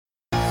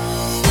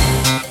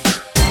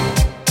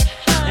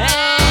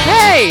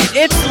right,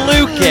 it's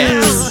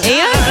Lucas.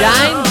 And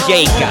I'm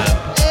Jacob.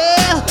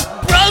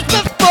 Bros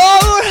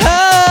Before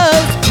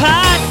Hoes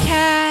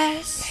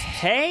Podcast.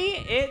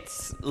 Hey,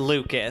 it's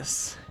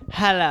Lucas.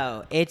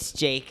 Hello, it's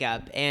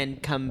Jacob,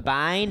 and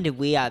combined,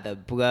 we are the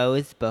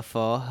Bros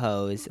Before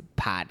Hoes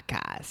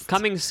Podcast.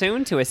 Coming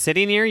soon to a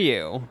city near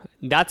you.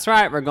 That's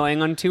right, we're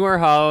going on tour,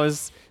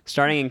 hoes,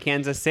 starting in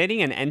Kansas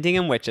City and ending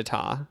in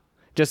Wichita.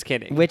 Just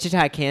kidding.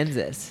 Wichita,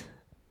 Kansas.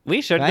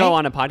 We should Right? go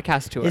on a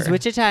podcast tour. Is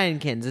Wichita in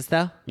Kansas,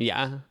 though?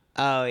 Yeah.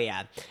 Oh,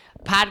 yeah.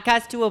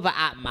 Podcast tour, but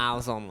at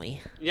miles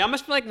only. Yeah, I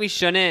almost feel like we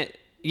shouldn't,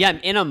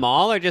 in a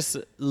mall or just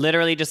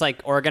literally just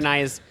like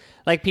organize,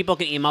 like people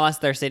can email us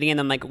their city and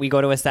then like we go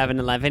to a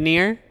 7-Eleven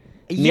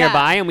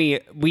nearby and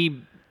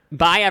we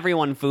buy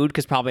everyone food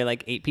because probably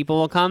like 8 people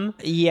will come.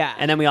 Yeah.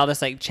 And then we all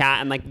just like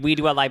chat and like we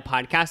do a live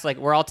podcast. Like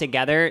we're all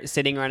together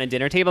sitting around a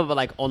dinner table, but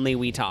like only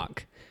we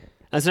talk.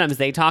 And sometimes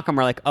they talk and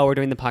we're like, oh, we're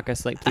doing the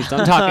podcast. Like, please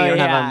don't talk. You don't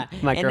have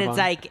a microphone.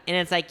 And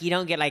it's like you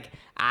don't get like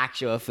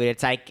actual food.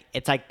 It's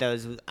like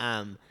those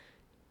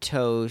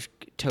Taquitos?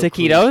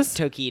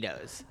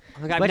 Taquitos.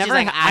 Oh my God,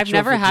 I've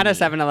never had a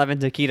 7-Eleven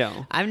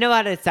taquito. I've never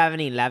had a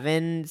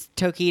 7-Eleven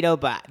taquito,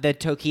 but the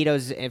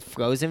taquitos in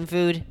frozen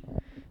food,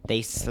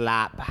 they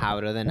slap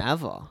harder than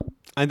ever.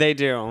 And they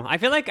do. I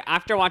feel like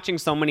after watching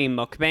so many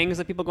mukbangs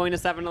of people going to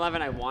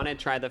 7-Eleven, I want to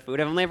try the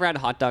food. I've only ever had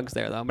hot dogs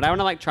there though, but I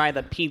want to like try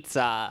the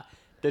pizza,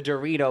 the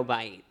Dorito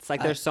bites.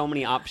 Like there's so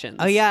many options.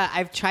 Oh yeah,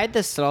 I've tried the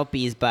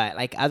Slurpees, but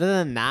like other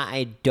than that,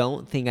 I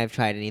don't think I've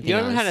tried anything You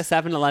else. haven't had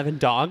a 7-Eleven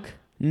dog?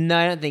 No,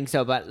 I don't think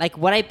so. But like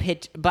what I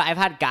pitch, but I've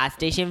had gas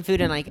station food,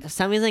 and like for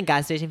some reason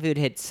gas station food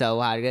hits so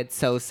hard. It's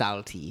so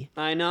salty.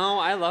 I know.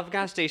 I love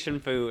gas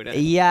station food.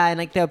 Yeah, and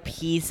like the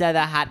pizza,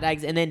 the hot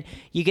dogs, and then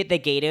you get the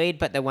Gatorade,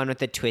 but the one with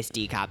the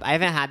twisty cup. I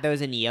haven't had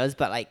those in years,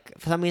 but like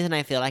for some reason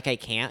I feel like I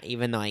can't,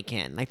 even though I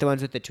can. Like the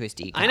ones with the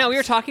twisty cups. I know. We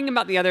were talking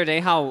about the other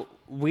day how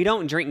we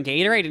don't drink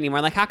Gatorade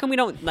anymore. Like, how come we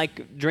don't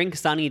like drink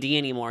Sunny D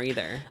anymore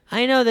either?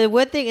 I know. The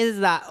weird thing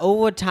is that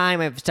over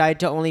time I've started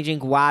to only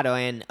drink water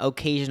and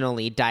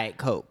occasionally Diet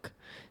Coke.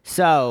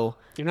 So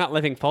You're not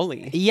living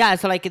fully. yeah,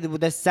 so like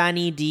the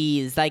Sunny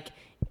D's, like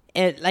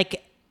the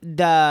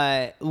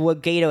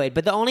Gatorade.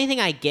 But the only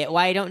thing I get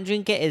why I don't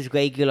drink it is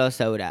regular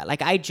soda.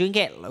 Like I drink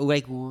it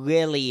like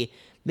really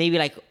maybe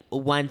like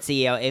once a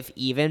year, if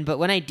even. But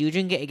when I do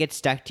drink it, it gets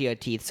stuck to your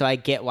teeth. So I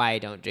get why I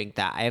don't drink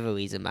that. I have a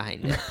reason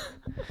behind it.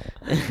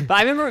 But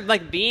I remember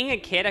like being a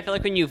kid, I feel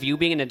like when you view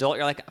being an adult,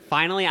 you're like,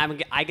 finally,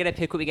 I get to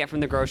pick what we get from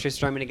the grocery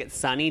store. I'm going to get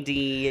Sunny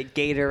D,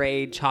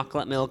 Gatorade,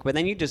 chocolate milk, but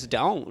then you just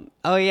don't.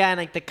 Oh, yeah, and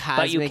like the cosmic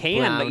But you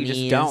can, but you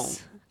just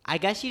don't. I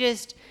guess you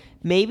just,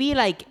 maybe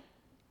like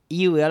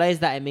you realize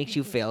that it makes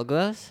you feel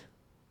gross,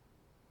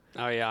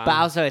 Oh, yeah. but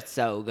also it's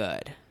so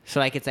good. So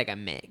like it's like a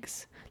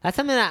mix. That's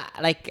something that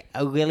like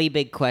a really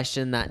big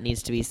question that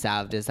needs to be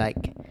solved is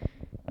like,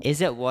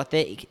 is it worth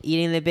it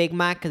eating the Big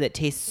Mac? Because it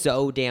tastes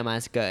so damn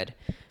as good.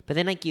 But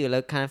then like you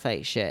look kind of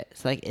like shit.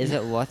 So like, is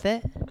it worth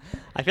it?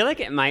 I feel like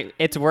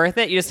it's worth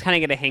it. You just kind of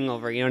get a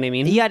hangover. You know what I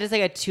mean? Yeah, just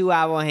like a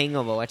 2-hour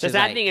hangover. Which The is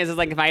sad like, thing is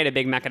like if I ate a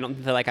Big Mac, I don't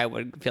feel like I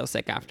would feel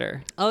sick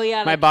after. oh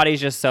yeah, My like,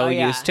 body's just so Oh,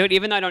 yeah. used to it.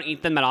 Even though I don't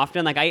eat them that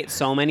often, like I ate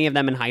so many of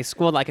them in high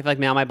school. Like I feel like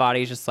now my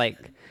body's just like,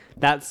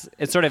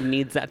 it sort of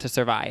needs that to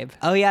survive.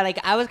 oh yeah, like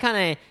I was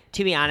kind of,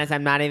 to be honest,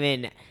 I'm not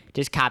even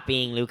just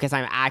copying Lucas.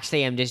 I'm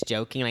just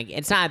joking. Like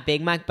it's not a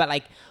Big Mac, but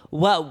like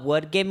what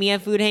would give me a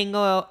food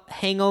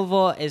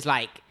hangover is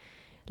like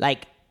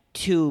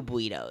 2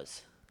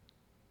 burritos.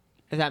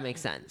 If that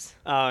makes sense.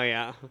 Oh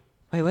yeah.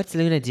 Wait, what's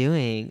Luna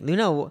doing?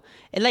 Luna,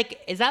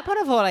 is that part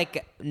of her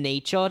like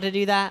nature to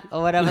do that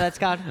or whatever that's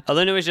called?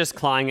 Aluna was just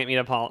clawing at me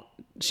to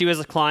She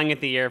was clawing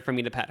at the ear for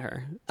me to pet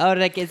her. Oh,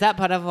 like is that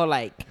part of her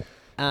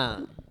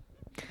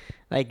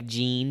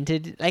gene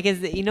to like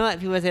is you know what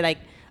people say like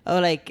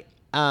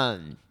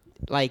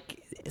like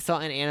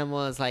certain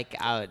animals like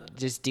I'll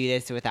just do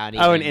this without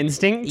even. Oh, an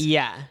instinct?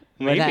 Yeah,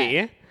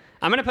 Maybe.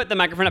 I'm going to put the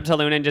microphone up to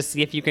Luna and just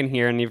see if you can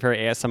hear any of her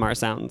ASMR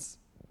sounds.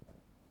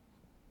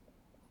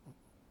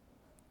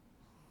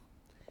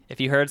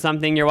 If you heard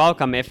something, you're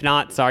welcome. If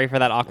not, sorry for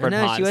that awkward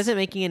No, pause. she wasn't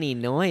making any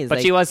noise. But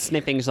like, she was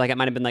sniffing, so like it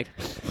might have been like...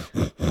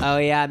 Oh,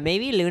 yeah.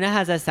 Maybe Luna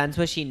has a sense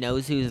where she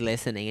knows who's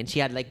listening, and she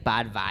had like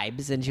bad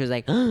vibes, and she was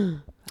like...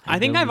 I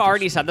think I've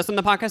already said this on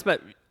the podcast,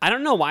 but I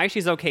don't know why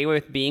she's okay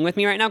with being with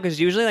me right now,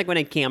 because usually like when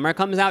a camera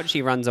comes out,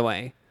 she runs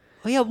away.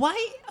 Oh, yeah.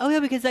 Why? Oh, yeah,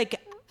 because like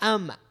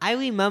I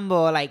remember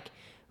like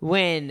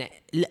when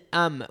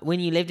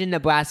you lived in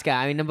Nebraska,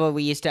 I remember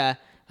we used to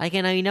like,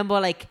 and I remember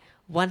like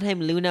one time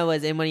Luna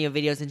was in one of your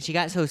videos and she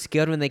got so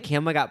scared when the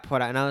camera got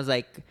put out, and I was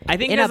like, I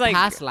think in a like,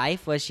 past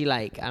life was she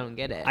like, I don't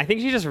get it. I think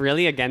she's just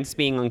really against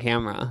being on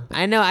camera.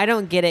 I know, I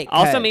don't get it.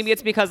 Also, maybe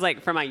it's because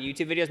like for my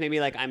YouTube videos, maybe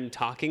like I'm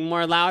talking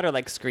more loud or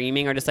like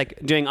screaming or just like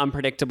doing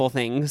unpredictable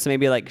things. So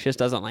maybe like she just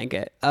doesn't like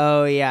it.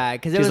 Oh yeah,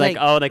 because it She's was like,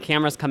 oh, the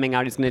camera's coming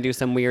out. He's gonna do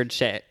some weird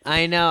shit.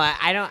 I know.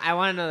 I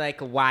want to know like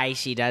why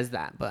she does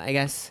that, but I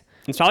guess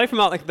It's probably from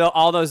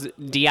all those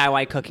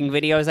DIY cooking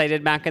videos I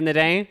did back in the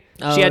day.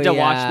 Oh, She had to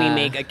watch yeah. me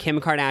make a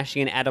Kim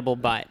Kardashian edible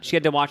butt. She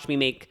had to watch me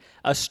make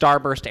a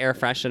Starburst air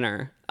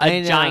freshener. I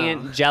a know.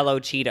 giant Jello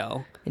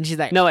Cheeto. And she's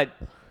like, No,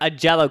 a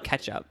Jello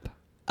ketchup.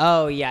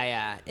 oh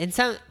yeah. And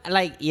some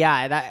like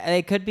that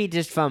it could be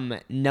just from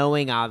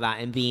knowing all that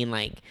and being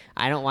like,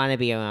 I don't want to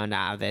be around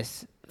all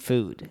this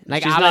food.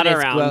 Like She's all not of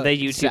this around the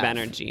YouTube stuff.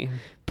 energy.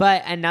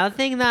 But another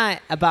thing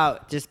that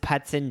about just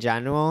pets in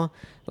general,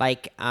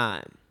 like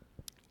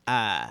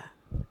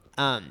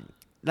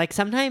like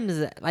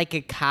sometimes like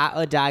a cat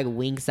or dog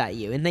winks at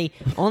you and they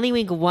only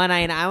wink one eye,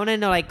 and I want to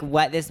know like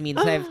what this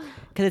means.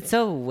 Because it's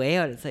so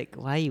weird. It's like,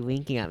 why are you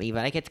winking at me?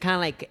 But like it's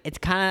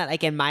kind of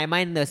like in my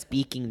mind they're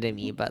speaking to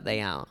me, but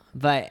they aren't.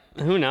 But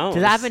Who knows?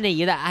 does that happen to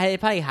you? It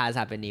probably has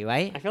happened to you,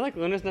 right? I feel like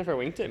Luna's never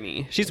winked at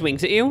me. She's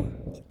winked at you?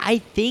 I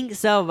think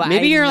so, but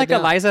Maybe you're like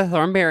don't- Eliza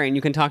Thornberry and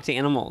you can talk to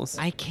animals.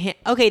 I can't.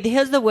 Okay,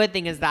 here's the weird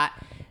thing is that,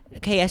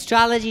 okay,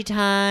 astrology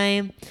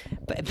time.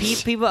 But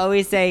people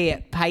always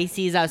say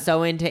Pisces are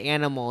so into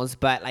animals,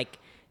 but like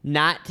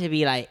not to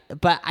be like.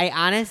 But I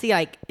honestly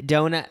like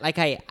don't like.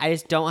 I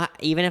just don't.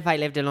 Even if I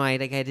lived alone,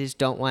 like I just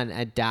don't want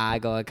a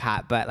dog or a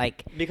cat. But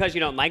like Because you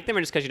don't like them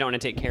or just because you don't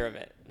want to take care of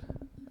it?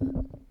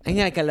 I think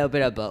like a little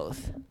bit of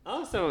both.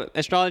 Oh, so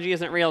astrology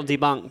isn't real,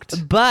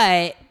 debunked.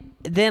 But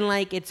then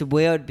like it's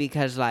weird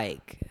because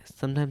like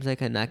sometimes I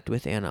connect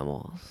with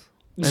animals.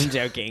 I'm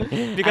joking.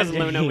 Because I'm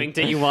Luna joking. winked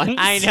at you once?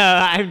 I know,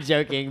 I'm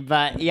joking,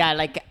 but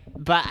yeah,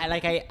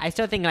 I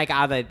still think like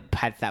all the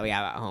pets that we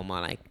have at home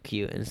are like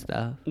cute and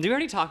stuff. Did we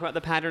already talk about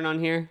the pattern on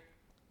here?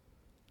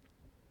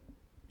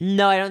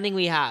 No, I don't think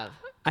we have.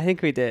 I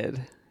think we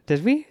did.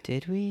 Did we?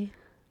 Did we?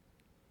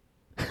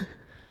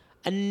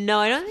 No,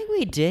 I don't think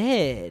we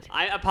did.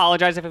 I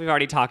apologize if we've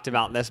already talked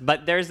about this,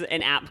 but there's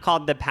an app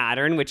called The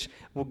Pattern, which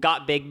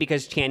got big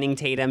because Channing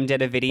Tatum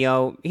did a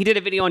video. He did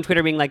a video on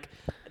Twitter being like,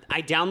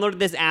 I downloaded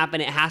this app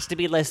and it has to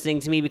be listening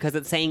to me because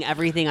it's saying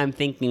everything I'm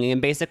thinking.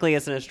 And basically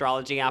it's an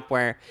astrology app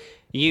where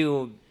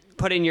you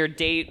put in your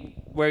date,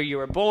 where you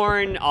were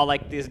born, all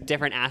like these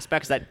different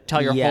aspects that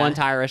tell your whole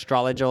entire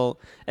astrological,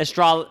 is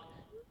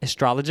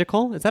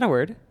that a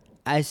word?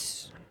 I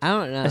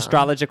don't know.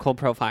 Astrological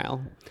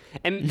profile.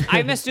 And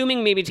I'm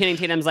assuming maybe Channing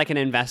Tatum's like an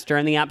investor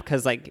in the app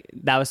because like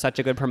that was such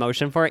a good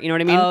promotion for it. You know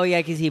what I mean? Oh yeah,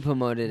 because he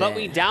promoted it. But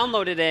we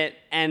downloaded it,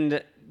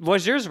 and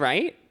was yours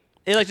right?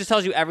 It like just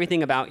tells you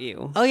everything about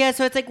you. Oh yeah,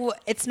 so it's like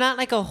it's not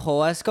like a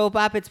horoscope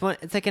app. It's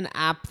like an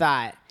app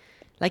that,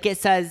 like, it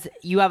says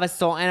you have a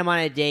certain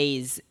amount of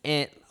days,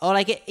 and or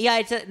like it,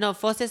 yeah.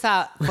 First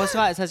of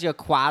all, it says your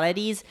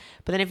qualities,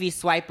 but then if you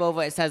swipe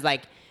over, it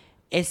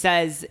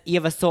says you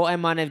have a certain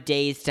amount of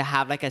days to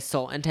have like a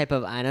certain type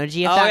of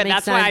energy. If that and makes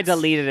that's sense. why I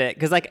deleted it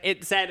because like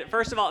it said.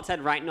 First of all, it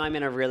said right now I'm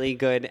in a really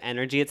good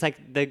energy. It's like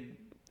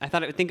I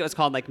think it was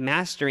called like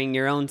mastering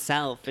your own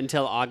self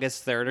until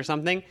August 3rd or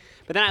something.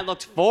 But then I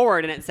looked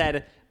forward and it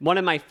said one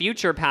of my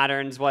future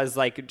patterns was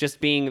like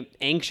just being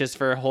anxious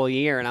for a whole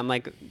year. And I'm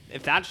like,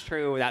 if that's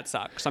true, that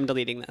sucks. I'm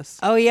deleting this.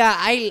 Oh yeah,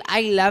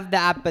 I love the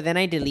app, but then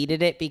I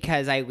deleted it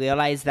because I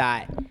realized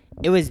that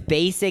it was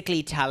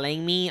basically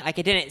telling me, like,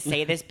 it didn't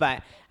say this,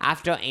 but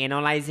after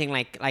analyzing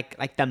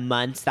like the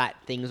months that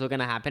things were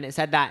gonna happen, it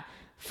said that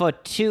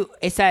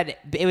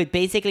it would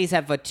basically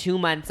said for 2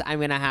 months I'm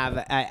gonna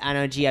have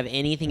energy of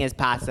anything is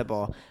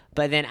possible.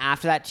 But then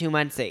after that 2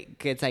 months,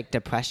 it's like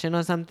depression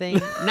or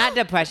something. Not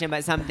depression,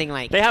 but something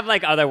like... They have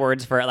like other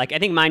words for it. Like I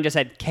think mine just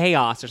said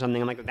chaos or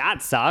something. I'm like,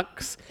 that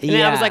sucks. And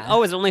then I was like,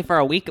 oh, it's only for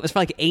a week. It was for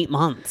like 8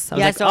 months. I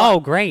was like, so oh,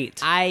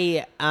 great.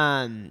 I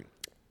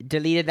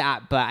deleted the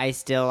app, but I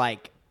still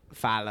like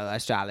follow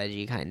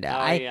astrology kind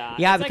of.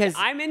 Yeah, it's because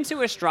like, I'm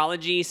into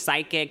astrology,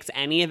 psychics,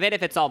 any of it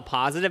if it's all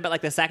positive. But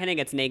like the second it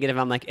gets negative,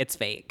 I'm like, it's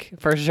fake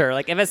for sure.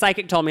 Like if a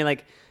psychic told me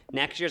like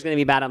next year's gonna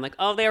be bad, I'm like,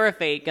 oh, they were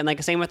fake. And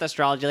like same with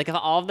astrology. Like if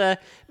all the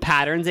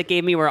patterns it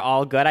gave me were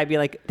all good, I'd be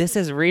like, this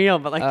is real.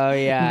 But like, oh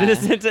yeah,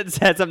 since it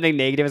said something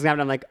negative is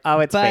happening, I'm like, oh,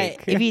 it's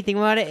fake. But if you think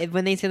about it,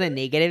 when they say the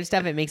negative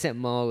stuff, it makes it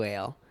more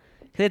real.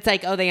 Cause it's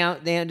like, oh, they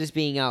aren't just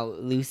being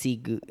out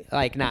loosey,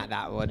 like not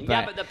that one.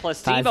 Yeah, but the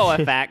placebo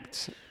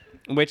effect,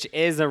 which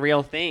is a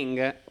real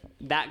thing,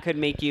 that could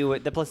make you.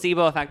 The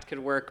placebo effect could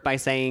work by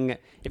saying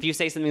if you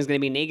say something's going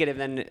to be negative,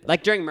 then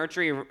like during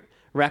Mercury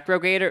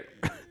retrograde.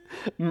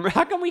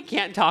 How come we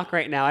can't talk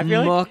right now? I feel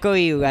like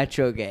Mercury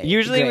retrograde.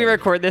 Usually we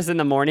record this in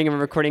the morning, and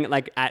we're recording it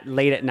like at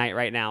late at night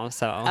right now.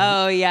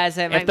 So yeah,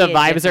 so if the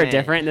vibes are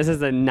different, this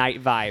is a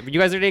night vibe. You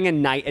guys are doing a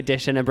night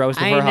edition of Bros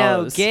Before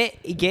Hoes.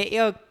 Get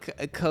your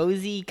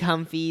cozy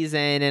comfies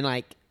in and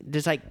like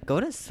just like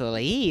go to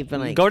sleep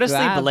and like go to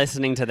sleep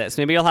listening to this.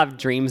 Maybe you'll have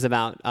dreams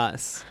about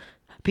us.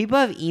 People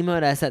have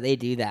emailed us that they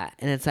do that,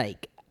 and it's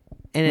like.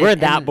 We're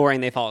that boring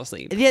they fall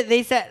asleep. Yeah,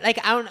 they said like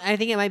I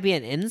think it might be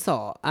an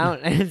insult.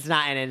 It's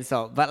not an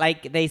insult, but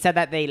like they said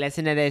that they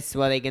listen to this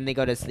while they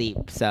go to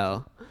sleep.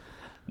 So,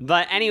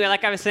 but anyway,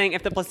 like I was saying,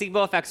 if the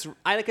placebo effects,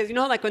 because you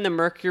know, like when the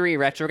Mercury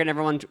retrograde,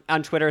 everyone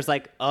on Twitter is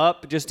like,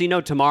 just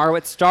tomorrow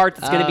it starts.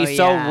 It's gonna be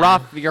so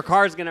rough. Your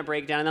car's gonna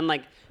break down, and then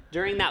like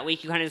during that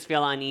week, you kind of just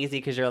feel uneasy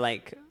because you're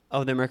like,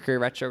 oh, the Mercury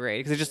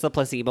retrograde, because it's just the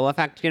placebo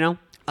effect, you know?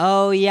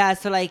 Oh yeah,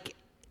 so like.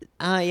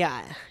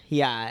 Yeah.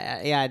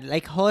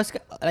 Like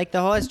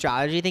the whole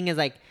astrology thing is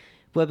like,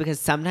 well, because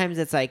sometimes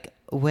it's like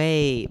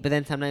wait, but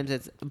then sometimes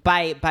it's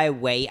by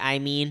weight. I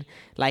mean,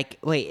 like,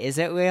 wait, is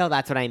it real?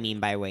 That's what I mean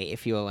by weight.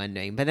 If you were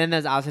wondering, but then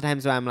there's also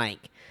times where I'm like,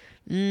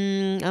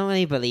 I don't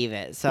really believe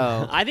it.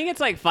 So I think it's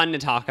like fun to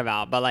talk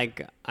about, but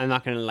like I'm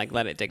not gonna like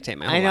let it dictate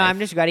my whole I know life. I'm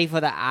just ready for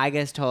the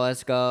August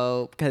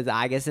horoscope because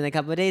August in a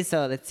couple of days.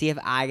 So let's see if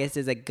August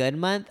is a good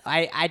month.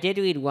 I did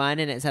read one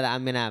and it said that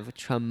I'm gonna have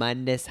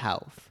tremendous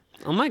health.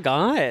 Oh my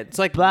god! It's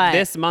like But-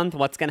 this month.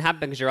 What's gonna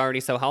happen because you're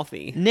already so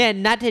healthy? Nah,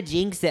 not to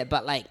jinx it,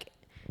 but like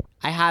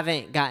I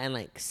haven't gotten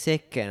like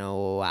sick in a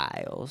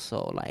while.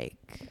 So like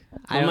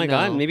I Oh don't my know.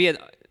 god! Maybe.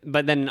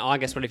 But then in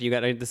August, what if you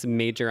got this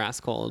major ass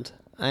cold?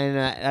 I know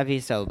that'd be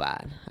so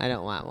bad. I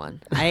don't want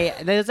one.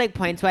 There's like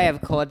points where I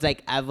have colds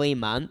like every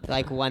month,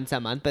 like once a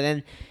month, but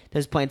then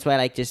there's points where I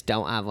like just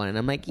don't have one, and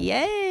I'm like,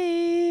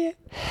 yay!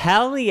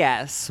 Hell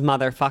yes,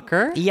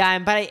 motherfucker. Yeah,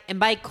 and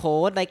by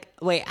cold, like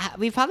wait,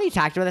 we've probably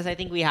talked about this. I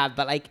think we have,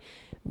 but like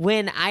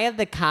when I have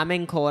the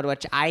common cold,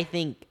 which I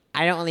think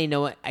I don't really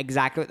know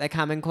exactly what the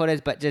common cold is,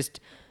 but just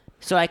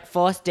so like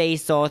first day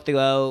sore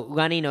throat,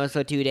 runny nose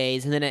for 2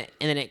 days, and then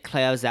it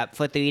clears up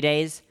for 3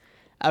 days.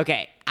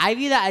 Okay, I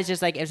view that as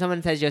just like if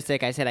someone says you're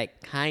sick, I say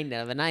like kind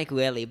of, and like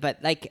really,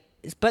 but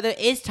there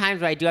is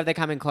times where I do have the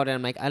common cold, and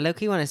I'm like I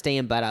low-key want to stay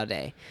in bed all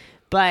day.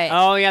 But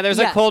Oh yeah, there's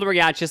a cold where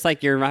it's just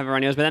like you're having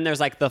runny nose, but then there's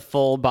like the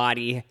full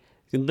body.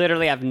 You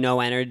literally have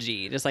no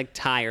energy, just like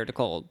tired,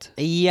 cold.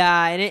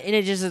 Yeah, and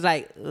it just is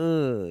like,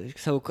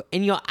 ugh,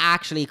 and you're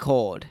actually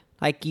cold.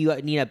 Like you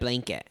need a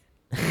blanket.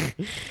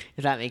 If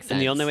that makes sense.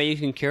 And the only way you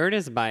can cure it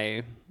is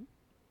by.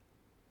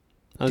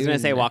 I was Doing gonna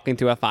say that. walking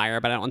through a fire,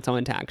 but I don't want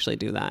someone to actually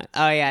do that.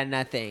 Oh yeah,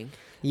 nothing.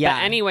 Yeah.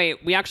 But anyway,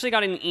 we actually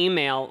got an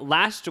email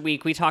last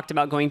week. We talked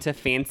about going to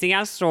fancy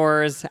ass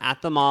stores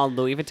at the mall,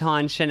 Louis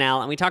Vuitton, Chanel,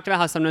 and we talked about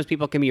how sometimes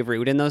people can be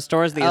rude in those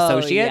stores, the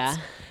associates. Yeah.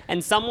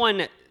 And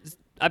someone,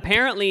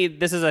 apparently,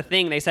 this is a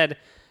thing. They said,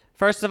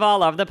 first of all,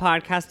 love the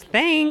podcast.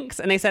 Thanks.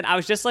 And they said, I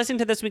was just listening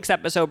to this week's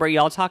episode where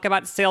y'all talk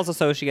about sales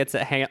associates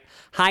at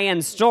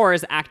high-end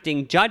stores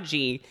acting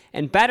judgy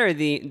and better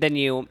than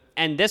you.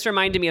 And this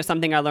reminded me of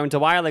something I learned a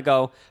while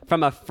ago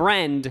from a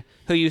friend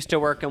who used to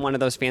work in one of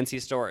those fancy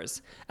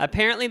stores.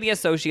 Apparently, the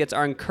associates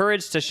are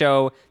encouraged to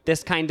show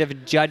this kind of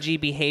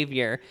judgy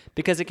behavior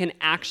because it can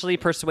actually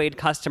persuade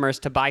customers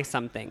to buy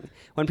something.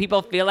 When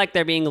people feel like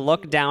they're being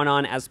looked down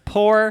on as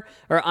poor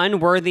or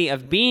unworthy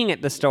of being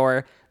at the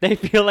store, they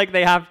feel like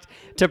they have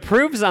to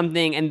prove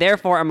something and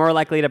therefore are more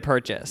likely to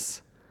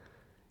purchase.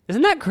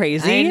 Isn't that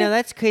crazy? I know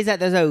that's crazy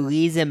that there's a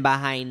reason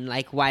behind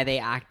like why they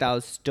act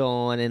all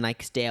stone and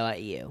like stare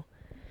at you.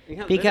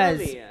 Yeah, Because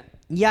literally.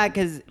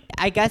 because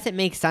I guess it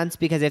makes sense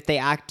because if they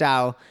act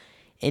all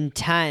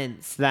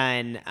intense,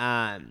 then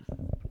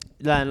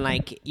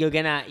like you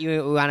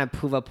want to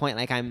prove a point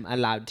like I'm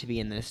allowed to be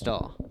in this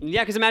store.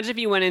 Yeah, because imagine if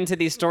you went into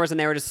these stores and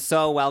they were just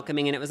so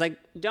welcoming and it was like,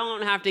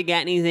 don't have to get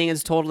anything,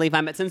 it's totally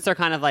fine. But since they're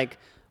kind of like,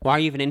 why are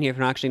you even in here if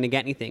you're not actually going to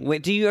get anything?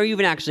 Wait, are you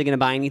even actually going to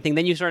buy anything?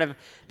 Then you sort of,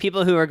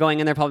 people who are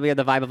going in there probably have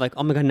the vibe of like,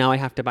 oh my God, now I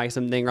have to buy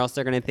something or else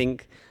they're going to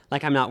think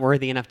like I'm not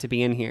worthy enough to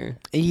be in here.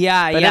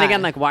 Yeah, But then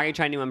again, like, why are you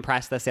trying to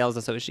impress the sales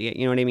associate?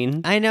 You know what I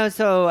mean? I know.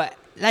 So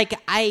like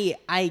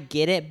I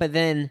get it, but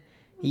then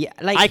yeah,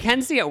 like I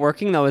can see it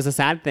working though is a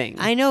sad thing.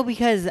 I know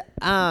because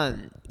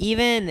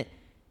even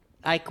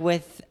like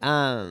with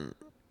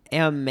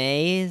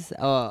Hermes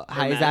or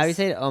how is that how you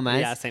say it?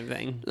 Hermes? Yeah, same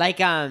thing.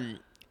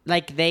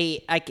 Like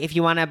they like if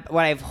you want to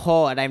what I've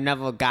heard, I've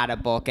never got a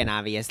Birkin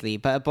obviously,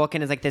 but a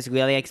Birkin is like this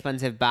really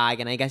expensive bag,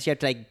 and I guess you have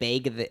to like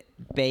beg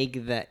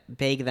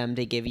them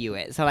to give you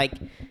it. So like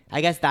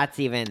I guess that's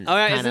even Oh,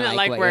 yeah, kinda isn't it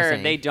like what you're where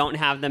saying. they don't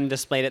have them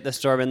displayed at the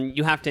store and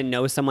you have to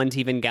know someone to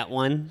even get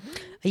one?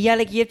 Yeah,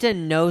 like you have to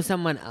know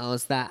someone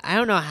else that I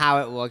don't know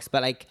how it works,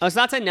 but like Oh,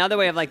 so that's another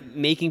way of like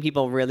making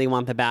people really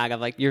want the bag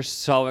of like you're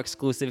so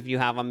exclusive if you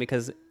have one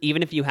because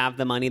even if you have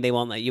the money, they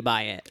won't let you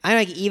buy it. I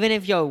like even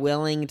if you're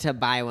willing to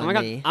buy one. Oh my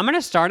God, I'm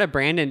gonna start a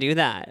brand and do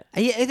that.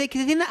 Yeah, the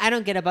thing that I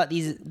don't get about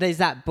there's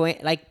that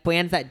like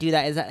brands that do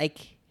that is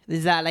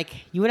that like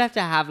you would have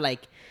to have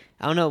like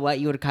I don't know what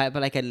you would call it,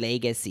 but like a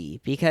legacy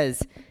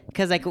because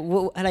like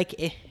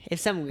if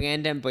some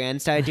random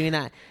brand started doing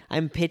that,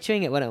 I'm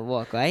picturing it wouldn't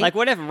work, right? Like,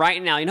 what if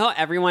right now, you know,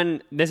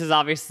 everyone, this is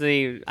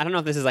obviously, I don't know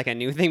if this is like a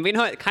new thing, but you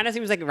know, it kind of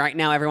seems like right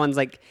now everyone's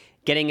like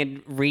getting a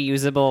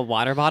reusable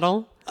water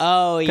bottle.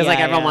 Oh, yeah. Because like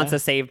everyone wants to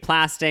save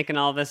plastic and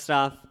all this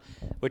stuff,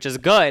 which is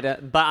good,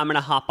 but I'm going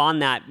to hop on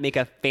that, make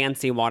a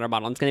fancy water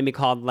bottle. It's going to be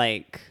called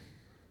like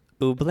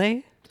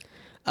Oublé.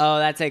 Oh,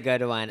 that's a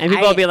good one. And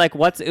people will be like,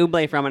 what's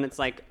Oublé from? And it's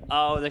like,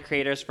 oh, the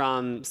creator's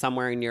from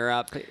somewhere in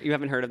Europe. You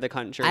haven't heard of the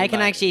country. I can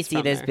but actually it's see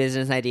from this there.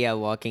 business idea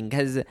working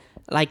because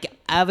like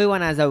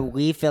everyone has a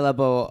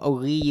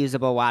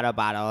reusable water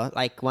bottle,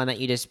 like one that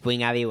you just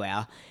bring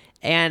everywhere.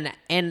 And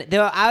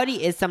there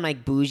already is some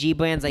like bougie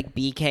brands like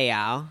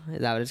BKL. Is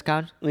that what it's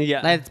called?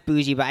 Yeah. That's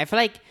bougie, but I feel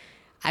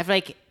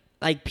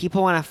like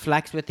people want to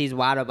flex with these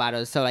water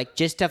bottles. So like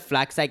just to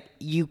flex, like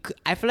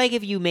I feel like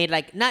if you made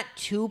like not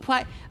too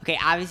okay,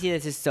 obviously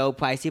this is so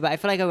pricey, but I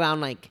feel like around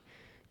like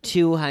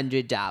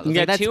 $200. Yeah,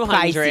 Like, that's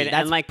 200 pricey.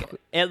 and like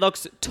it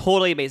looks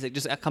totally basic,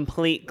 just a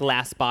complete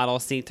glass bottle,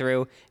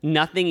 see-through,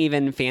 nothing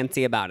even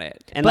fancy about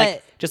it. And But,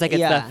 like just like it's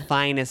yeah. the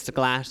finest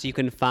glass you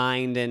can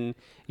find in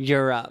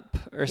Europe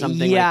or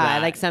something yeah, like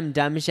that. like some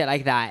dumb shit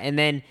like that.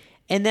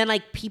 And then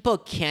like people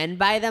can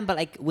buy them, but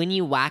like when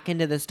you walk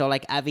into the store,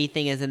 like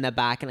everything is in the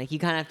back, and like you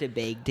kind of have to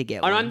beg to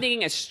get one. I'm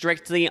thinking a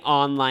strictly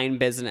online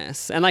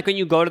business. And like when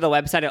you go to the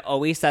website, it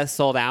always says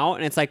sold out.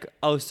 And it's like,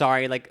 oh,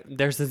 sorry, like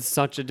there's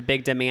such a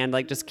big demand.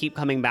 Like just keep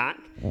coming back.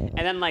 And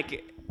then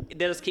like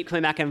they'll just keep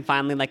coming back, and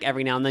finally like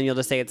every now and then you'll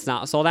just say it's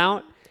not sold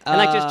out. And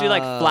like just do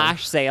like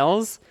flash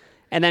sales.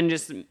 And then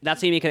just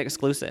that's how you make it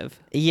exclusive.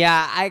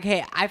 Yeah,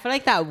 okay. I feel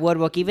like that would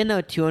work, even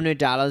though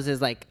 $200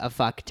 is like a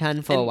fuck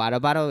ton for a water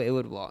bottle. It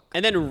would work.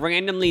 And then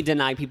randomly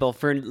deny people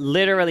for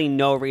literally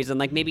no reason.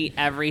 Like maybe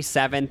every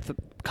seventh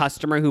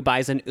customer who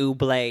buys an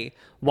Oublie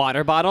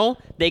water bottle,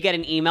 they get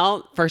an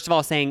email, first of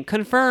all, saying,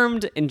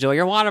 confirmed, enjoy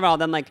your water bottle.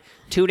 Then like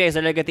 2 days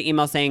later, they get the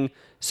email saying,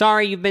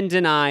 sorry, you've been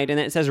denied. And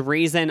then it says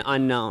reason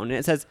unknown. And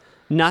it says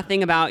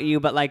nothing about you,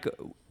 but like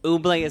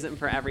Oublie isn't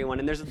for everyone.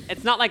 And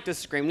it's not like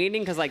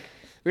discriminating, because like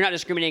we're not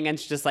discriminating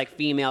against just like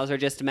females or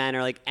just men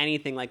or like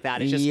anything like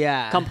that. It's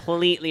just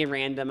completely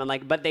random, and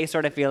like, but they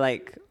sort of feel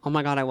like, oh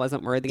my god, I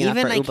wasn't worthy enough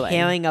for Even like Oublie.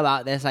 hearing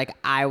about this, like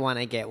I want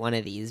to get one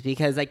of these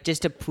because like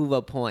just to prove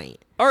a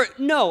point. Or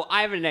no,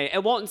 I haven't denied it.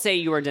 It won't say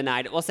you were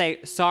denied. It will say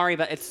sorry,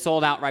 but it's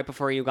sold out right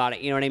before you got it.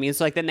 You know what I mean?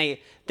 So like then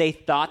they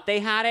thought they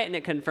had it and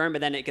it confirmed,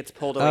 but then it gets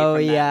pulled away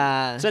from them.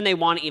 Yeah. So then they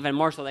want it even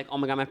more. So like, oh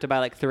my god, I'm gonna have to buy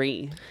like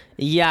 3.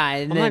 Yeah.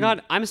 And oh my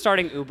god, I'm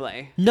starting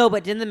Oublie. No,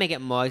 but didn't they make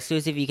it more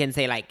exclusive? You can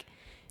say like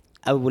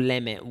a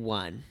limit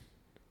 1.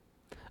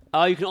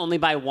 Oh, you can only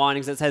buy 1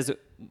 because it says,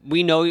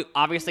 we know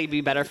obviously it'd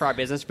be better for our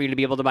business for you to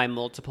be able to buy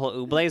multiple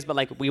Oublies, but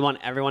like we want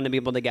everyone to be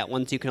able to get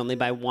one, so you can only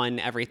buy 1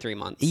 every 3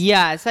 months.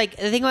 Yeah, it's like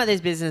the thing about this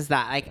business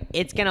that like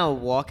it's gonna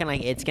work and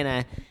like it's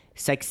gonna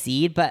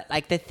succeed, but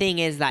like the thing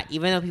is that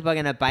even though people are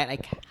gonna buy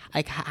it,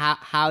 like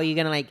how are you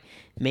gonna like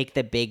make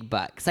the big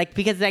bucks? Like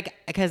because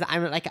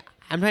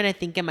I'm trying to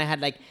think in my head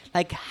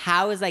like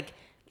how is like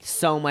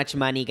so much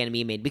money gonna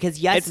be made? Because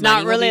yes, it's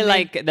not really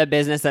like the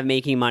business of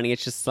making money.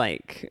 It's just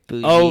like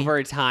bougie.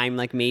 Over time,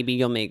 like maybe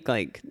you'll make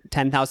like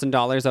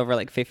 $10,000 over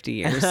like 50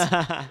 years.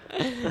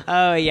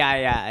 Oh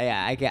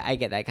yeah. I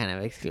get that kind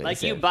of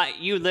exclusive.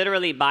 Like you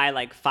literally buy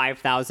like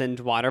 5,000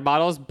 water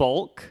bottles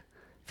bulk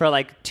for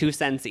like 2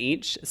 cents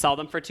each, sell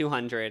them for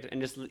 200,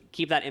 and just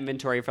keep that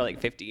inventory for like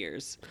 50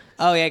 years.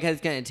 Oh yeah, because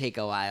it's gonna take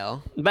a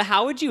while. But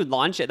how would you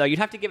launch it though? You'd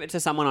have to give it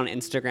to someone on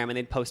Instagram and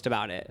they'd post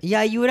about it.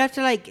 Yeah, you would have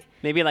to like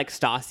maybe like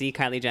Stassi,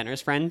 Kylie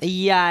Jenner's friend.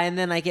 Yeah, and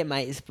then like it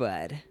might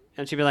spread.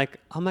 And she'd be like,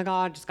 oh my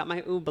god, just got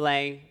my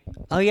Oublie.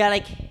 Oh yeah,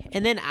 like,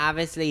 and then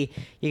obviously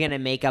you're gonna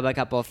make up a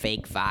couple of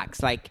fake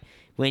facts, like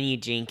when you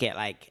drink it,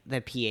 like the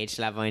pH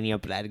level in your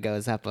blood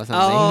goes up or something.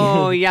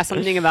 Oh yeah,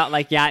 something about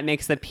like, yeah, it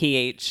makes the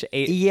pH.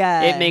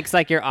 It makes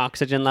like your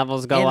oxygen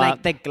levels go and, up.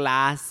 Like the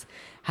glass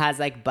has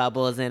like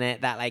bubbles in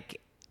it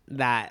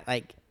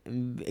that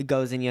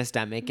goes in your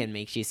stomach and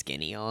makes you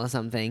skinny or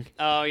something.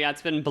 Oh yeah,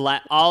 it's been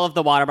all of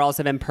the water bottles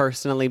have been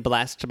personally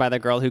blessed by the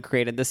girl who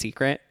created The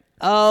Secret.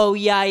 Oh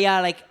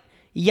yeah,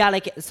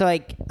 so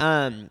like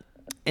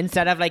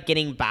instead of like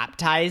getting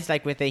baptized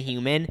like with a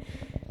human,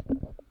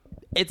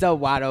 it's a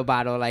water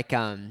bottle like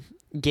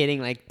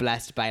getting like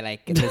blessed by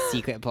like the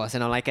secret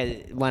person or like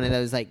one of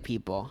those like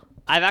people.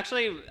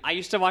 I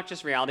used to watch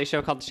this reality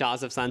show called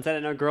Shaws of Sunset,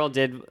 and a girl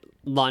did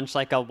launch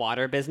like a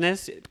water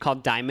business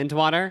called Diamond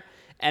Water,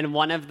 and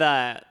one of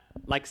the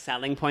like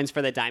selling points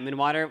for the Diamond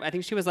Water, I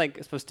think she was like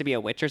supposed to be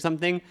a witch or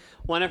something.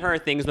 One of her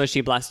things was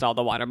she blessed all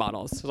the water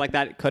bottles. So like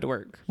that could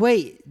work.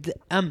 Wait,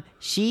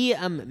 she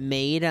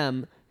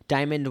made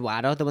Diamond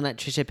Water, the one that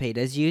Trisha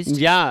Paytas used.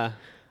 Yeah.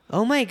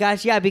 Oh my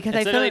gosh, yeah, because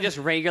it's I feel literally like just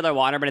regular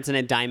water, but it's in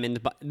a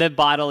diamond. The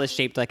bottle is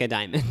shaped like a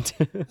diamond.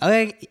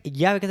 Okay,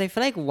 yeah, because I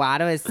feel like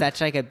water is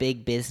such like a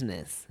big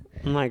business.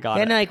 Oh my god!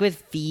 And like with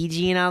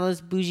Fiji and all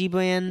those bougie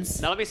brands.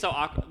 That'll be so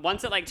awkward.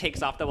 Once it like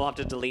takes off, then we'll have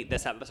to delete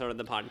this episode of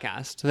the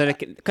podcast, so that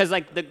because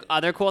like the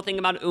other cool thing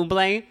about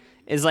Oublie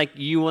is like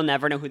you will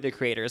never know who the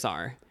creators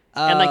are.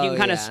 And like you can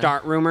kind of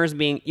start rumors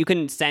you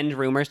can send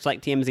rumors to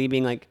like TMZ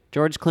being like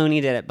George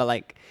Clooney did it, but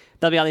like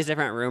there'll be all these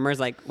different rumors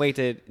like, wait,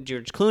 did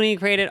George Clooney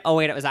create it? Oh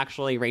wait, it was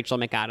actually Rachel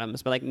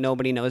McAdams, but like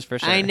nobody knows for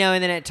sure. I know,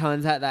 and then it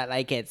turns out that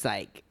like it's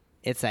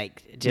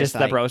just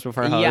the Bros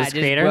Before Hoes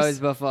creators. Bros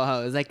Before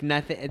Hoes, like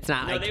nothing. It's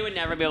not. No, like they would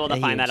never be able to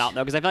find that out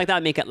though, because I feel like that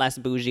would make it less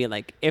bougie.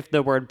 Like if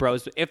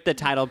the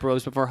title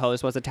Bros Before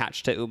Hoes was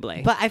attached to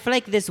Oublie. But I feel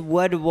like this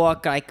would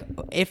work. Like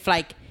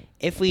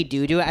if we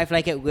do it, I feel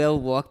like it will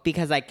work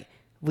because like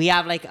we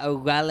have like a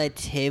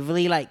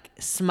relatively like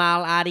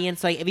small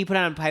audience. Like if you put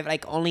it on private,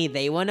 like only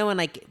they will know, and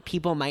like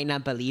people might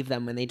not believe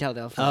them when they tell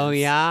their friends. Oh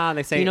yeah,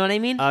 they say. You know what I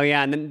mean? Oh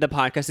yeah, and then the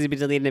podcast is be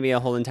deleted to be a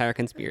whole entire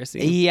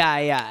conspiracy.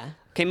 Yeah.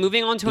 Okay,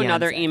 moving on to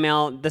another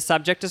email. The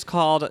subject is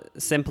called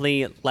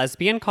simply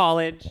Lesbian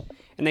College.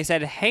 And they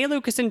said, "Hey,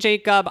 Lucas and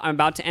Jacob, I'm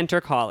about to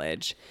enter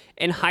college.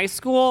 In high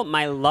school,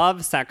 my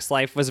love sex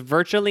life was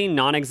virtually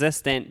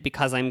non-existent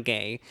because I'm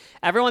gay.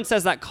 Everyone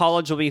says that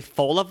college will be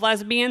full of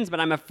lesbians, but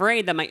I'm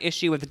afraid that my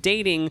issue with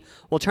dating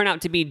will turn out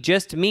to be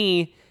just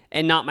me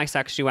and not my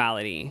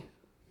sexuality."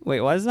 Wait,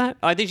 what is that?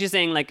 Oh, I think she's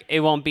saying, like, it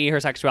won't be her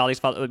sexuality's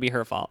fault. It would be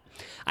her fault.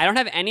 "I don't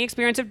have any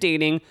experience of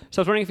dating, so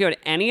I was wondering if you had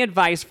any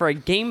advice for a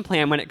game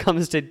plan when it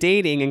comes to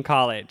dating in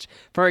college.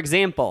 For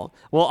example,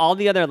 will all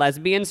the other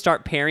lesbians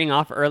start pairing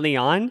off early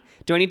on?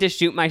 Do I need to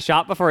shoot my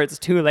shot before it's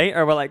too late,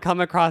 or will I come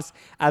across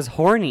as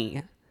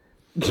horny?"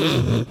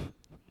 Oh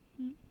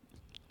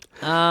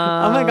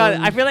my God.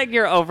 I feel like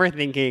you're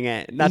overthinking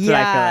it. That's what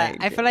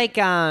I feel like.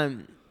 I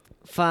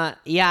feel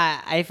like,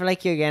 I feel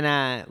like you're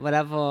gonna,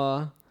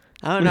 whatever.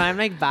 I don't know. I'm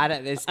like bad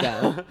at this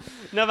stuff.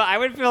 No, but I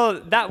would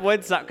feel that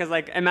would suck because,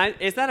 like,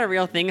 is that a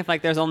real thing? If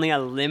like there's only a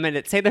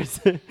limited, say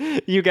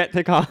you get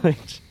to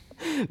college,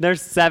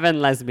 there's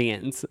 7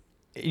 lesbians,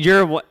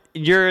 you're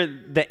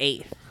the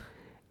 8th,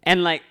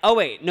 and like, oh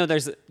wait, no,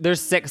 there's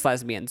 6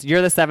 lesbians.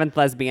 You're the 7th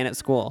lesbian at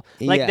school.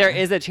 Like, there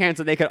is a chance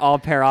that they could all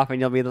pair off,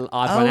 and you'll be the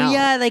odd one out. Oh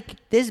yeah, like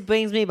this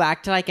brings me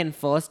back to like in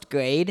 1st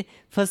grade.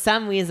 For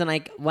some reason,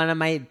 like one of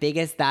my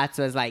biggest thoughts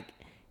was like.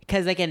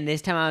 Because, like, in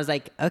this time, I was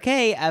like,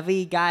 okay,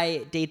 every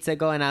guy dates a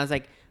girl. And I was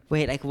like,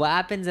 wait, like, what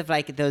happens if,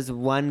 like, there's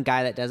one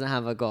guy that doesn't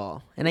have a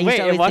girl? And I used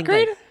to always what think,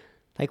 grade?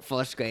 Like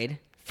 1st grade.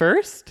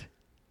 First?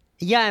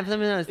 Yeah, I'm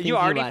something I was thinking You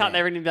already thought it.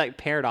 they were going to be, like,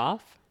 paired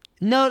off?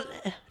 No,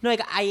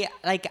 like,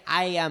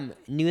 I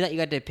knew that you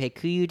got to pick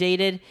who you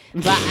dated.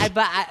 But,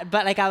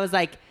 but like, I was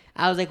like,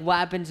 what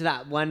happened to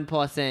that one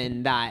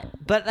person that...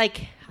 But,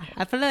 like...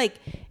 I feel like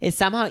it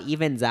somehow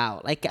evens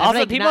out. Like, I Also,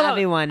 feel like people not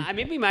everyone.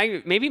 Maybe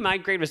my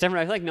grade was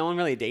different. I feel like no one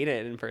really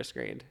dated in 1st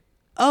grade.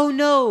 Oh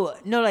no,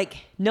 like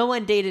no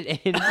one dated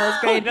in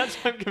 1st grade. That's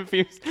why I'm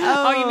confused.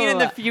 Oh, you mean in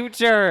the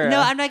future? No,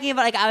 I'm not thinking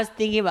about like I was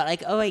thinking about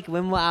like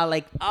when will I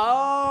like.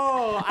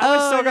 Oh, I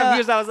was so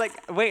confused. I was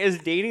like, wait, is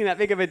dating that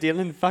big of a deal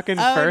in fucking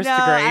 1st grade?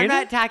 I'm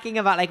not talking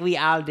about like we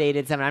all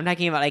dated someone. I'm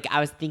talking about like I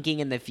was thinking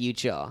in the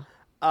future.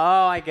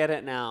 Oh, I get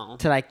it now.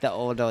 To like the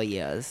older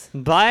years.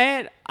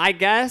 But I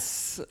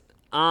guess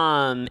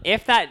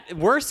if that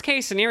worst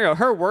case scenario,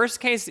 her worst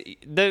case,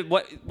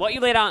 what you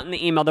laid out in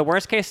the email, the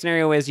worst case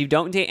scenario is you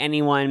don't date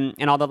anyone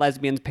and all the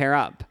lesbians pair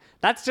up.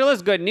 That still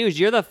is good news.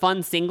 You're the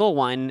fun single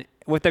one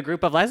with a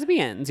group of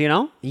lesbians, you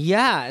know?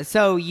 Yeah,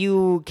 so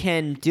you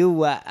can do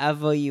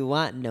whatever you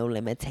want, no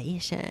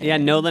limitations. Yeah,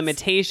 no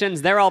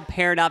limitations. They're all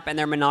paired up in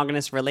their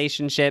monogamous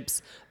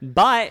relationships,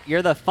 but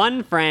you're the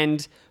fun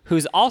friend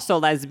who's also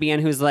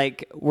lesbian, who's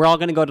like, we're all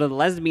going to go to the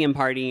lesbian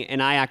party,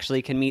 and I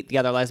actually can meet the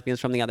other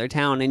lesbians from the other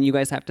town, and you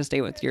guys have to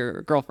stay with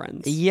your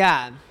girlfriends.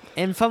 Yeah,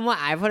 and from what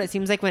I've heard, it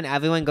seems like when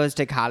everyone goes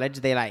to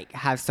college, they like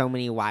have so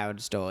many wild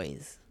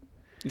stories.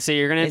 So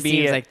you're going to be...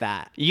 It seems like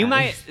that. You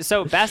might...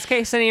 So best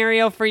case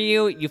scenario for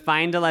you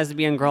find a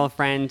lesbian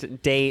girlfriend,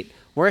 date.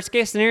 Worst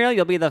case scenario,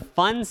 you'll be the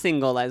fun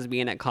single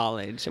lesbian at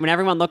college. When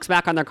everyone looks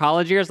back on their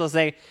college years, they'll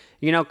say,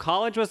 you know,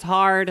 college was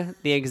hard,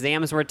 the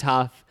exams were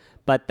tough,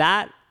 but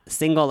that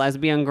single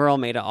lesbian girl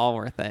made it all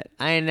worth it.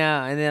 I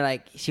know. And they're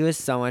like, she was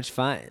so much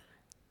fun.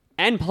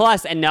 And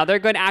plus, another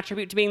good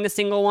attribute to being the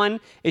single one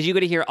is you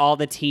get to hear all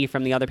the tea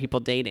from the other people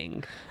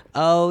dating.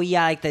 Oh,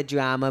 yeah, like the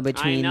drama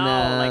between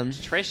them. Like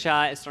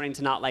Trisha is starting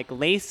to not like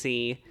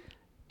Lacey,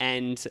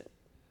 and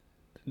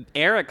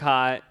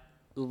Erica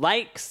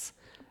likes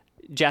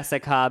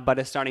Jessica, but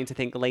is starting to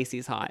think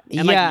Lacey's hot.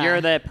 And like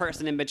you're the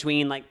person in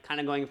between, like kind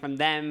of going from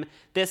them,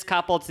 this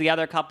couple to the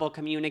other couple,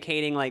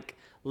 communicating like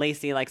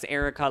Lacey likes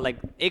Erica. Like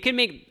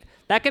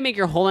that can make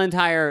your whole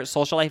entire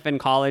social life in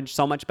college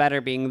so much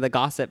better, being the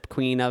gossip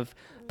queen of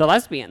the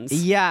lesbians.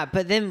 Yeah,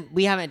 but then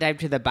we haven't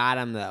dived to the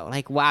bottom though.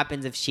 Like, what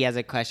happens if she has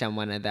a crush on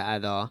one of the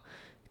other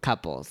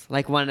couples?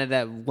 Like one of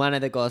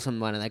the girls from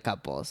one of the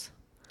couples.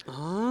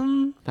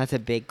 That's a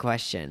big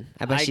question.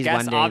 I bet she's guess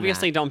wondering.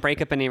 Obviously, don't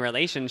break up any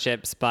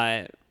relationships,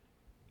 but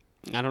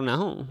I don't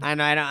know. I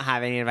know I don't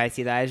have any advice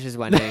either. I was just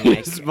wondering.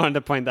 Like, just wanted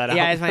to point that out.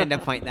 Yeah, I just wanted to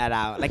point that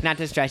out. Like, not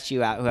to stress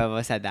you out,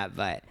 whoever said that,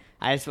 but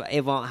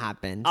it won't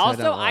happen. So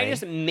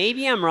Also,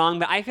 maybe I'm wrong,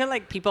 but I feel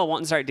like people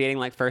won't start dating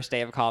like first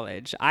day of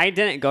college. I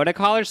didn't go to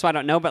college, so I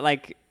don't know, but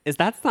like,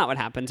 that's not what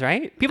happens,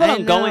 right? People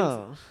don't go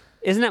in.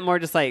 Isn't it more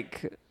just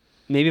like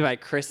maybe by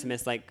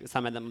Christmas, like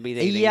some of them will be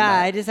dating? Yeah,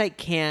 I just like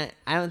can't.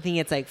 I don't think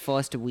it's like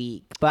first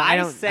week, but I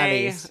don't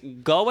say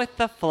go with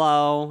the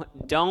flow.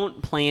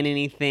 Don't plan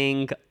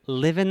anything.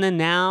 Live in the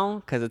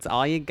now, because it's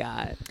all you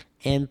got.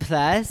 And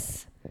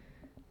plus,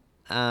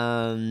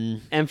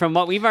 and from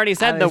what we've already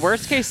said, the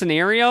worst case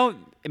scenario,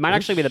 it might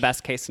actually be the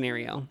best case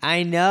scenario.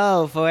 I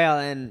know, for real.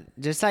 And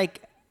just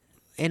like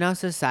in our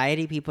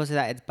society, people say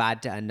that it's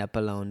bad to end up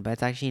alone, but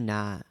it's actually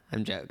not.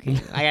 I'm joking.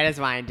 Like, I just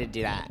wanted to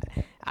do that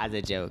as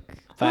a joke.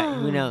 But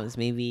who knows?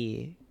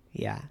 Maybe,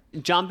 yeah.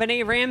 Jumpin'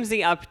 A. Ramsey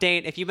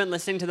update. If you've been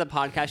listening to the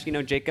podcast, you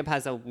know Jacob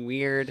has a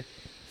weird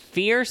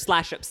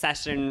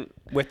fear/obsession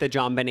with the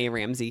JonBenet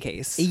Ramsey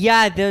case.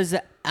 Yeah, there's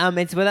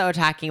it's weird that we're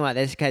talking about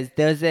this because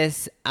there's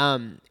this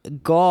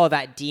girl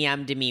that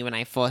DM'd me when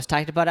I first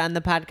talked about it on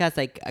the podcast,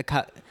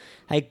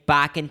 like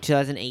back in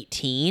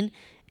 2018,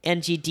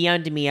 and she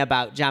DM'd me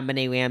about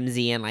JonBenet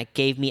Ramsey and like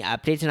gave me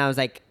updates, and I was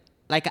like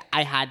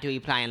I had to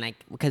reply, and like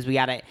because we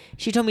had it.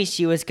 She told me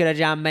she was good at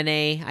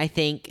JonBenet, I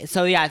think.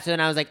 So yeah, so then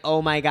I was like,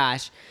 oh my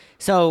gosh.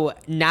 So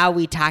now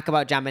we talk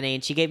about JonBenet,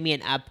 and she gave me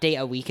an update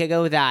a week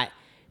ago that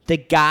the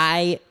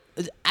guy,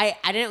 I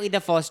didn't read the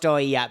full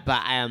story yet,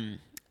 but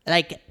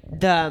like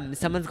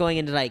someone's going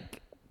into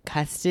like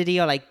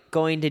custody or like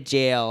going to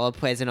jail or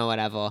prison or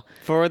whatever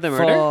For the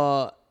murder?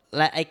 for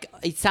like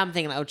it's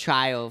something like a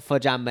trial for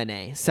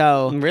JonBenet.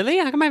 So Really?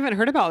 How come I haven't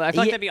heard about that? I feel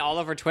like that'd be all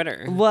over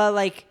Twitter. well,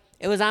 like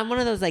it was on one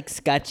of those like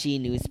sketchy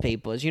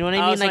newspapers. You know what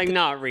I mean? It's like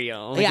not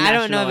real. Like yeah, I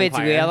don't know if National it's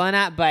Enquirer. real or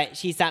not, but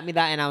she sent me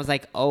that, and I was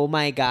like, "Oh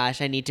my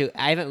gosh, I need to."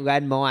 I haven't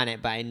read more on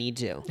it, but I need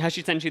to. Has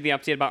she sent you the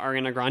update about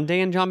Ariana Grande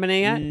and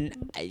JonBenet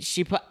yet?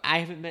 She put. I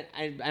haven't been.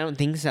 I don't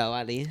think so.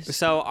 At least.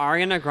 So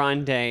Ariana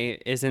Grande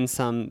is in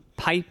some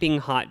piping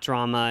hot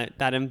drama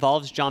that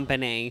involves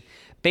JonBenet.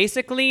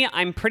 Basically,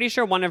 I'm pretty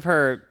sure one of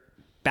her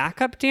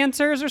backup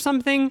dancers or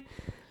something.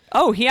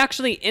 Oh, he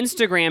actually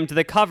Instagrammed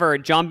the cover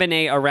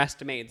JonBenet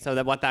arrest made, so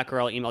that what that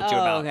girl emailed you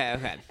about.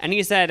 Okay. And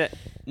he said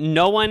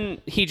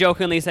he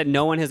jokingly said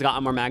no one has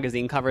gotten more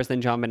magazine covers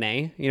than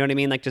JonBenet. You know what I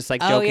mean? Like just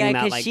like joking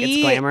that like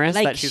it's glamorous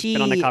that she's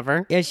been on the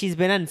cover. Yeah, she's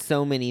been on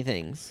so many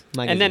things.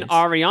 And then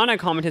Ariana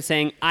commented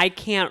saying, I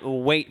can't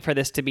wait for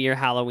this to be your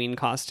Halloween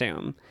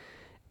costume.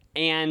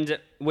 And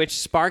which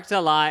sparked a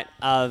lot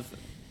of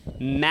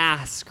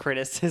mass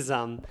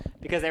criticism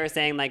because they were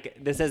saying like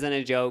this isn't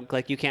a joke,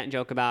 like you can't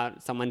joke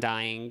about someone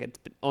dying, it's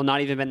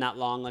not even been that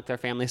long, like their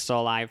family's still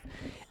alive.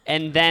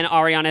 And then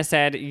Ariana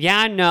said,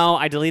 yeah, no,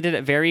 I deleted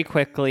it very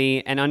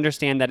quickly and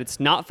understand that it's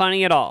not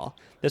funny at all.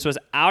 This was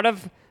out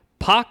of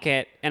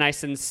pocket and I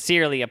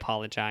sincerely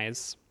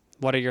apologize.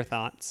 What are your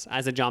thoughts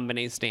as a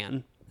JonBenet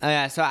stan? Oh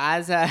yeah, so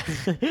as a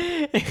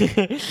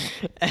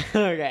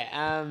okay,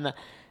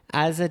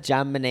 as a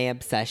JonBenet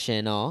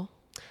obsessional.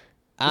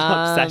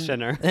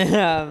 Obsessioner.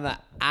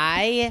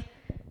 I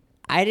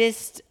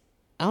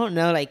don't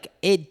know, like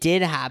it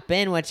did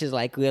happen, which is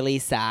like really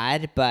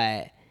sad,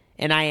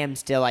 and I am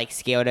still like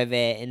scared of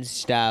it and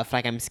stuff.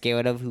 Like I'm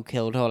scared of who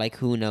killed her, like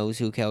who knows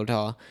who killed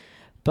her.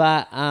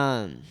 But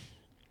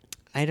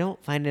I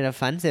don't find it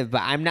offensive,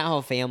 but I'm not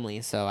her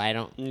family, so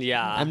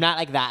I'm not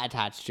like that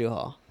attached to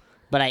her.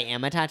 But I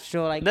am attached to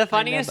her. Like the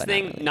funniest kinda,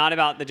 thing, really. not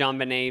about the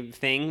JonBenet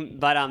thing,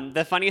 but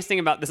the funniest thing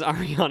about this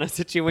Ariana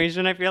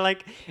situation, I feel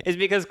like, is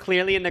because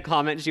clearly in the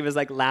comments she was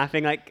like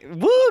laughing, like,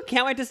 "Woo!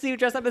 Can't wait to see you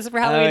dress up as for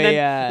Halloween." Oh, Then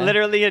yeah.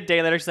 literally a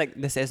day later, she's like,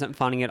 "This isn't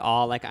funny at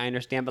all." Like I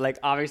understand, but like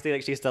obviously,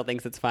 like she still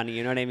thinks it's funny.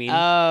 You know what I mean?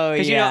 Oh,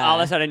 Because yeah. you know, all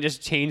of a sudden,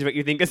 just change what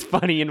you think is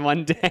funny in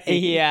one day.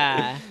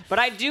 Yeah. But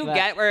I do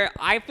get where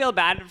I feel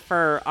bad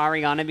for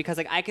Ariana because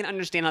like I can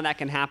understand how that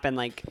can happen.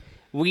 Like.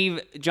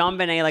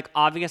 JonBenet, like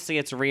obviously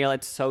it's real.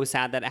 It's so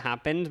sad that it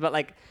happened, but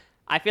like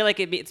I feel like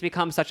it's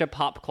become such a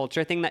pop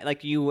culture thing that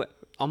like you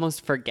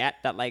almost forget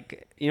that,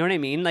 like, you know what I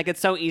mean? Like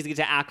it's so easy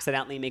to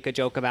accidentally make a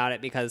joke about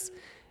it because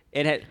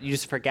you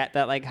just forget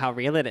that like how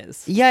real it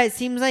is. Yeah, it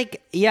seems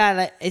like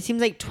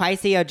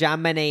twice a year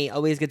JonBenet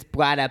always gets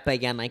brought up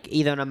again, like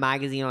either in a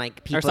magazine or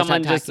like people Or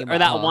someone start just, talking or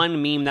about that her.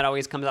 one meme that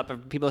always comes up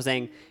of people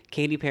saying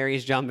Katy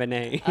Perry's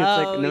JonBenet. It's Oh,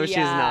 like no, she's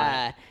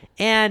not.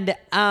 And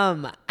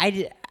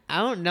I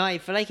don't know. I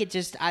feel like it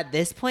just at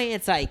this point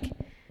it's like,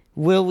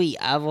 will we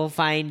ever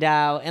find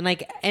out? And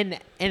like and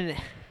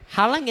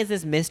how long is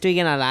this mystery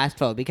gonna last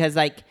for? Because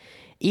like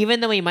even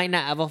though we might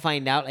not ever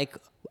find out, like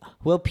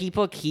will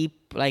people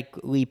keep like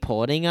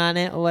reporting on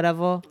it or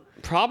whatever?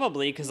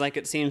 Probably because like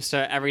it seems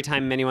to every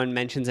time anyone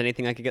mentions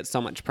anything, like it gets so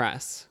much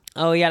press.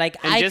 Oh yeah, like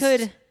And I just,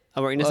 could.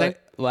 Oh, what were you gonna say?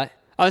 What?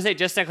 I would say,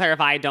 just to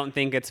clarify, I don't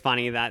think it's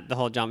funny that the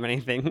whole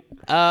JonBenet thing.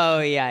 Oh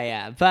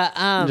yeah, but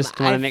Just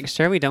want to make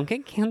sure we don't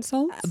get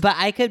canceled. But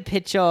I could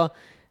picture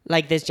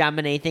like this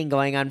JonBenet thing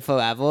going on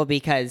forever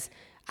because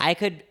I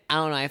don't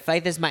know, I feel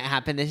like this might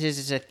happen. This is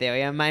just a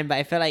theory of mine, but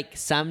I feel like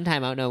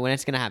sometime, I don't know when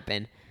it's gonna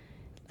happen,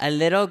 a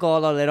little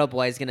girl or little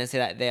boy is gonna say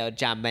that they're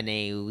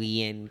JonBenet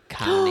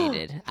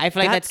reincarnated. I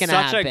feel like that's gonna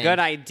happen. Such a good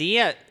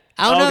idea.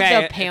 I don't know if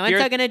their if parents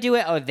you're- are gonna do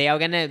it, or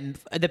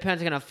the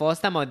parents are gonna force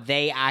them, or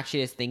they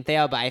actually just think they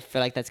are. But I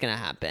feel like that's gonna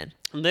happen.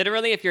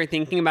 Literally, if you're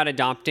thinking about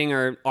adopting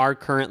or are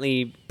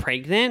currently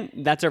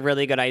pregnant, that's a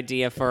really good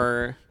idea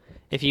for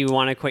if you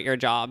want to quit your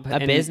job. A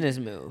business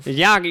move.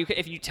 Yeah,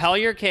 if you tell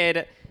your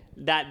kid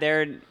that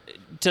they're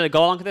to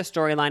go along with the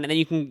storyline, and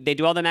then they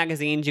do all the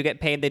magazines, you get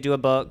paid, they do a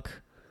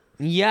book.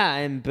 Yeah,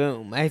 and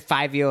boom, a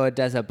 5-year-old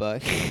does a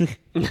book.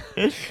 Wait,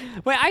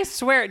 I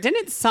swear,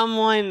 didn't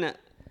someone...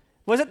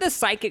 Was it the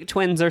psychic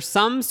twins or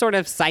some sort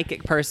of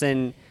psychic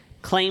person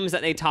claims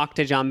that they talked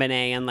to JonBenet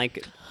and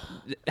like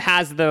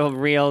has the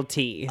real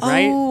tea,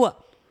 right? Oh,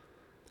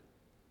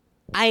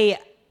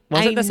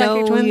 Was it the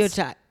psychic know twins?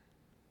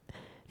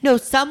 No,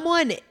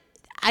 someone.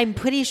 I'm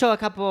pretty sure a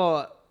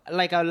couple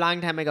like a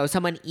long time ago,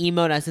 someone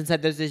emailed us and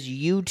said there's this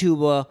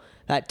YouTuber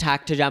that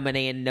talked to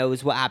Gemini and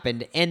knows what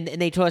happened, and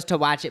they told us to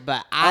watch it,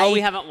 but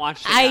we haven't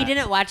watched it I yet.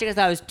 didn't watch it because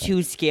I was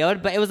too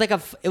scared. But it was like I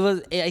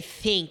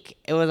think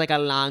it was like a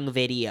long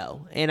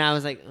video, and I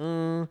was like,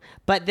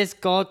 but this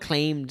girl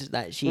claimed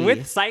that she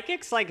With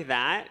psychics like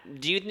that,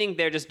 do you think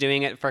they're just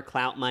doing it for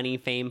clout, money,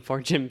 fame,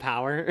 fortune,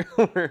 power,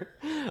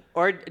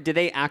 or do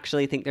they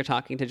actually think they're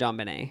talking to John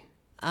Bonet?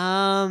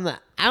 I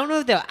don't know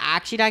if they're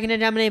actually talking to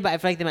Gemini, but I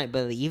feel like they might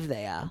believe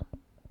they are.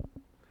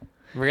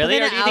 Really?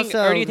 But Or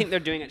then do you think they're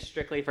doing it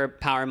strictly for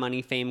power,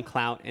 money, fame,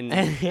 clout, and, I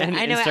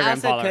know Instagram it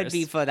also followers? could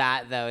be for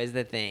that though. Is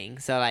the thing.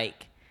 So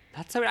like,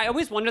 That's so. I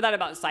always wonder that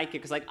about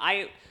psychics. Like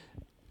I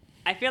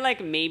feel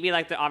like maybe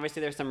like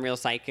obviously there's some real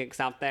psychics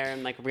out there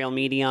and like real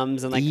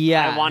mediums and like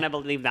Yeah. I want to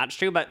believe that's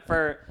true. But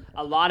for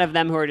a lot of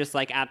them who are just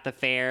like at the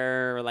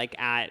fair or like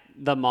at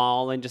the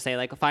mall and just say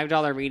like a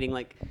 $5 reading,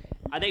 like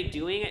are they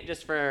doing it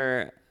just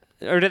for,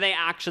 or do they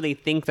actually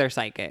think they're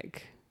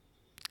psychic?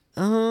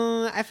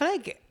 I feel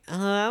like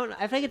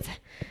I feel like it's.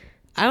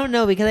 I don't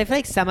know because I feel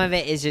like some of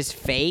it is just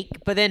fake.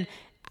 But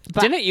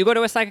Didn't you go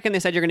to a psychic and they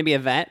said you're going to be a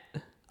vet?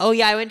 Oh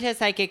yeah, I went to a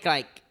psychic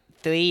like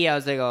 3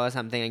 years ago or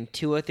something, like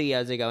 2 or 3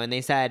 years ago, and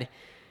they said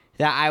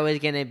that I was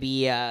gonna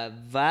be a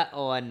vet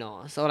or a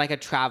nurse or like a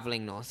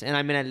traveling nurse, and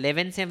I'm gonna live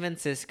in San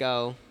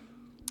Francisco.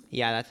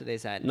 Yeah, that's what they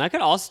said. And that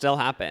could all still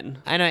happen.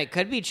 I know it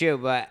could be true,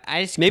 but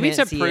I just Maybe can't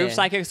to see prove it.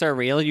 psychics are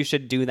real, you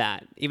should do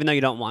that, even though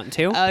you don't want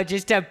to. Oh,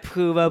 just to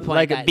prove a point.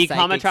 Like that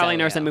become a psychics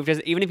traveling are nurse and real. move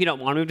to, even if you don't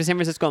want to move to San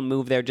Francisco,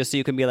 move there just so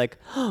you can be like,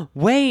 oh,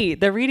 wait,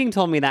 the reading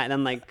told me that, and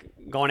then like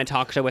go on a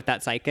talk show with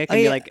that psychic and Oh,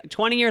 be yeah. like,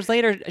 20 years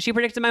later, she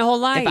predicted my whole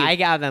life. If I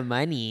got the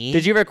money.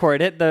 Did you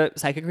record it, the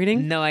psychic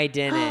reading? No, I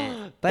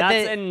didn't. But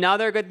That's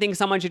another good thing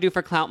someone should do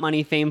for clout,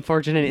 money, fame,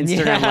 fortune, and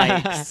Instagram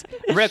Yeah. likes.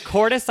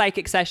 Record a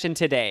psychic session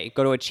today.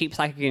 Go to a cheap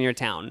psychic in your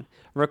town.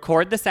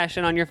 Record the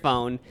session on your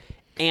phone,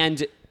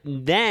 and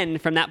then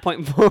from that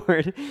point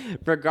forward,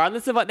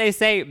 regardless of what they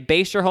say,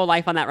 base your whole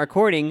life on that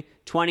recording.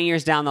 20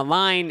 years down the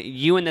line,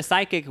 you and the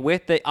psychic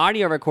with the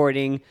audio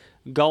recording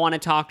go on a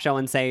talk show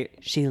and say,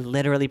 she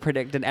literally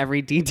predicted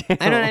every detail.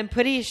 I know, and I'm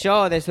pretty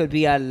sure this would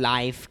be a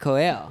life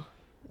career.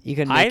 You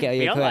can make it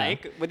your feel career.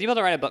 like, would you be able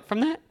to write a book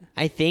from that?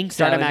 I think so.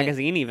 Start a and it-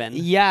 magazine even.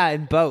 Yeah,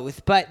 and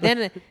both. But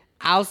then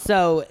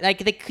also, like,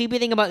 the creepy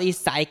thing about these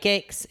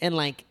psychics and,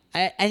 like,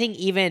 I think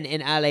even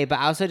in LA, but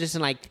also just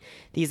in, like,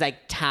 these, like,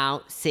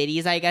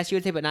 cities, I guess you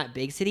would say, but not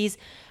big cities.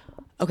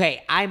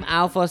 Okay, I'm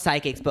out for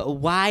psychics, but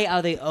why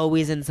are they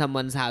always in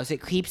someone's house? It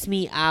creeps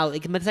me out.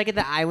 Like, the psychic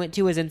that I went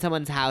to was in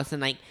someone's house,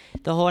 and, like,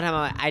 the whole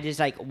time I just,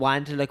 like,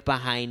 wanted to look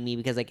behind me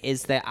because, like,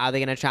 are they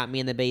going to trap me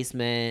in the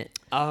basement?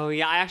 Oh,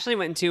 yeah. I actually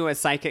went to a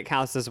psychic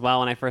house as well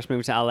when I first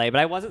moved to LA, but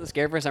I wasn't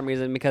scared for some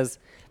reason because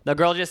the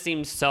girl just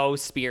seemed so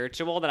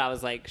spiritual that I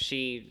was like,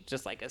 she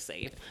just like is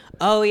safe.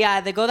 Oh,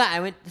 yeah. The girl that I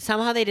went,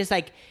 somehow they just,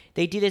 like,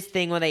 they do this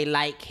thing where they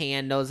light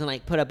candles and,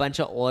 like, put a bunch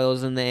of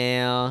oils in the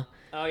air.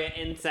 Oh, yeah.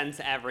 Incense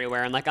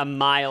everywhere and like a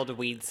mild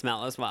weed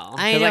smell as well.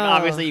 I 'Cause, know. like,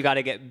 obviously you got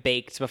to get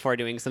baked before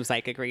doing some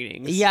psychic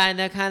readings. Yeah, and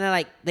they're kind of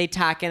like, they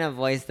talk in a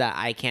voice that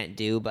I can't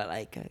do, but,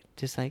 like,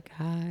 just like,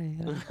 hi.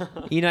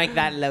 You know, like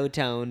that low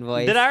tone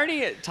voice. Did I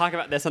already talk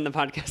about this on the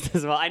podcast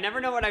as well? I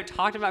never know what I've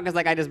talked about because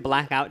like I just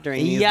black out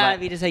during these. Yeah, but-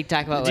 we just, like,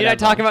 talk about Did I whatever.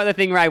 talk about the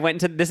thing where I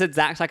went to this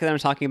exact psychic that I'm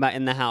talking about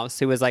in the house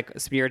who was like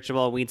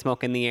spiritual, weed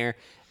smoke in the air?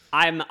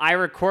 I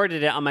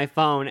recorded it on my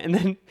phone and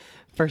then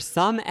for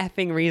some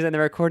effing reason the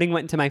recording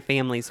went to my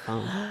family's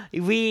phone.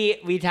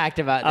 We talked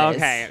about this.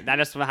 Okay, I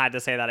just had to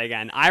say that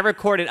again. I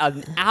recorded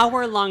an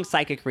hour-long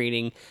psychic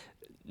reading.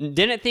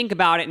 Didn't think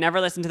about it. Never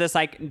listened to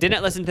the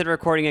Didn't listen to the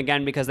recording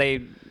again because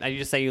you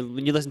just say you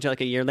listen to it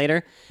like a year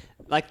later.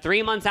 Like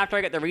 3 months after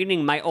I got the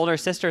reading, my older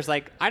sister's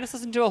like, I just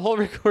listened to a whole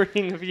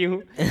recording of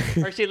you,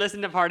 or she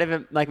listened to part of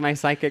it, like my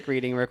psychic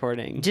reading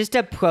recording. Just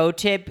a pro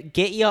tip,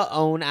 get your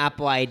own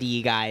Apple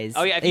ID, guys.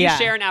 Oh yeah, if you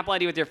share an Apple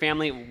ID with your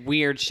family,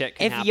 weird shit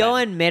can If happen. you're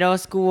in middle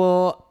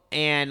school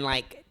and,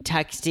 like,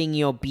 texting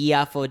your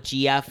BF or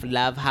GF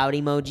love heart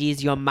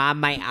emojis, your mom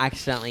might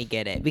accidentally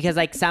get it because,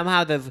 like,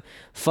 somehow the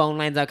phone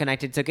lines are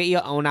connected. So get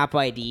your own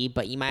Apple ID,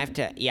 but you might have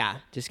to,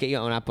 just get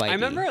your own Apple ID. I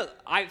remember,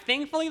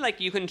 thankfully,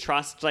 like, you can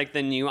trust, like,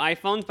 the new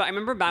iPhones, but I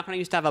remember back when I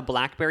used to have a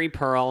BlackBerry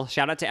Pearl.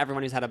 Shout out to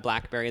everyone who's had a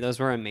BlackBerry. Those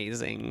were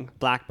amazing.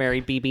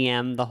 BlackBerry,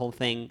 BBM, the whole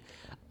thing.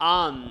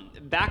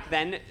 Back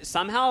then,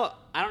 somehow,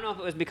 I don't know if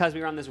it was because we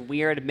were on this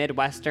weird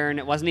Midwestern,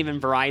 it wasn't even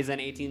Verizon,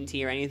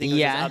 AT&T, or anything. It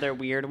was this other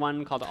weird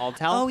one called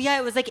Altel. Oh, yeah,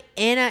 it was, like,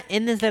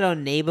 in this little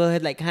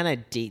neighborhood, like, kind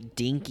of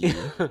dinky.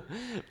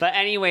 But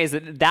anyways,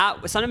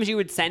 that sometimes you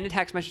would send a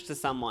text message to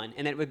someone,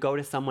 and it would go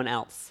to someone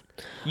else.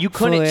 You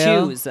couldn't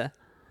real? choose. Like,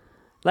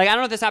 I don't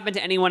know if this happened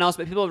to anyone else,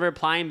 but people would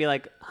reply and be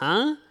like,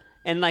 huh?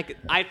 And, like,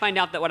 I'd find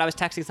out that what I was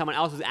texting someone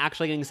else was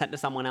actually getting sent to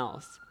someone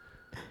else.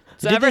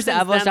 So Did ever this since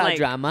ever then, start like,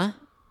 drama?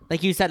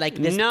 Like you said, like,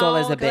 this no, girl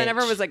is a 'cause bitch. I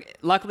never was like.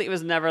 Luckily, it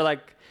was never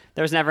like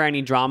there was never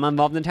any drama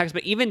involved in text.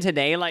 But even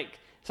today, like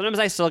sometimes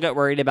I still get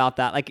worried about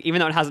that. Like, even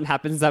though it hasn't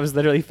happened since I was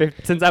literally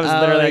 15, like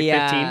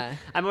 15,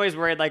 I'm always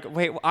worried, like,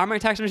 wait, are my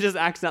text messages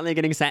accidentally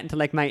getting sent to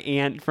like my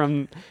aunt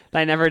from that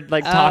I never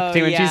like talked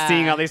to, and she's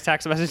seeing all these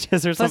text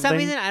messages or something? For some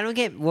reason, I don't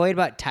get worried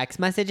about text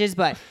messages,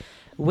 but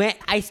when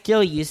I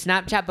still use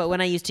Snapchat, but when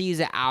I used to use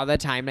it all the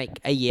time, like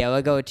a year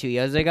ago or 2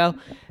 years ago,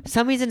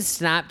 some reason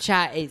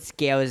Snapchat, it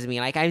scares me.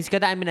 Like, I'm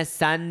scared that I'm gonna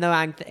send the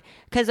wrong thing.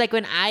 Cause like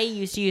when I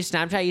used to use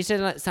Snapchat, I used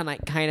to send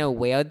like kind of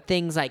weird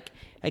things, like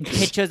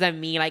pictures of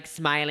me like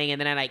smiling, and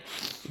then I like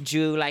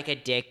drew like a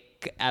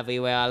dick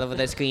everywhere all over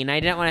the screen. I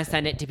didn't want to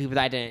send it to people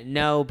that I didn't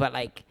know, but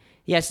like,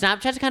 yeah,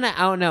 Snapchat's kind of,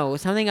 I don't know,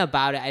 something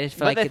about it. I just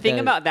feel like the thing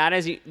about that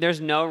is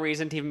there's no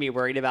reason to even be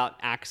worried about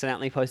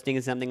accidentally posting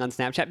something on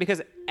Snapchat,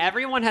 because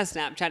everyone has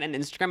Snapchat and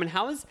Instagram. And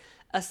how has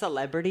a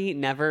celebrity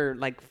never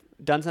like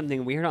done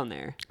something weird on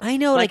there? I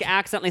know, like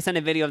accidentally sent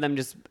a video of them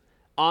just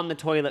on the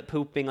toilet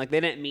pooping. Like, they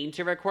didn't mean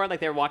to record. Like,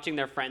 they were watching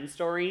their friend's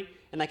story,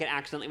 and like it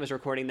accidentally was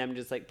recording them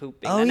just like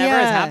pooping. Oh, that never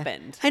has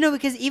happened. I know,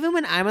 because even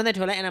when I'm on the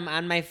toilet and I'm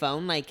on my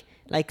phone, like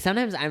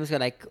sometimes I'm just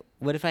like,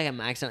 what if like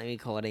I'm accidentally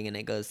recording and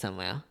it goes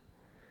somewhere?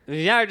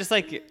 Yeah, or just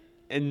like,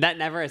 and that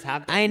never has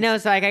happened. I know,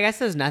 so like I guess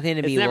there's nothing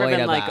to be never worried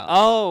been about. like,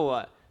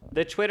 oh,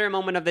 the Twitter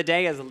moment of the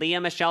day is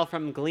Leah Michele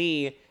from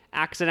Glee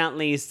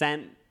accidentally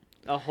sent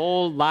a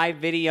whole live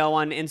video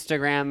on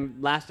Instagram,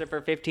 lasted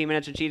for 15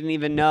 minutes, and she didn't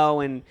even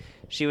know, and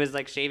she was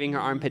like shaving her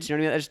armpits. You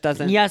know what I mean? That just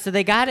doesn't. Yeah, so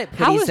they got it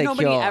pretty How has secured.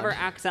 nobody ever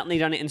accidentally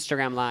done an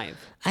Instagram live?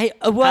 Has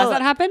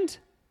that happened?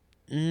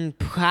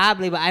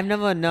 Probably, but I've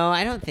never. No,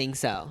 I don't think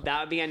so. That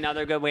would be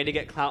another good way to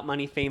get clout,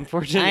 money, fame,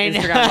 fortune. I know.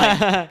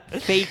 Instagram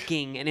live,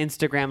 faking an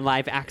Instagram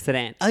live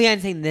accident. Oh yeah,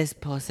 and saying this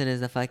person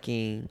is the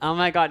fucking. Oh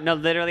my god, no!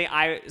 Literally,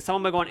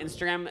 someone would go on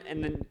Instagram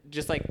and then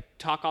just like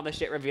talk all this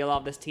shit, reveal all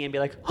this tea, and be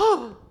like,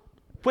 "Oh,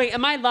 wait,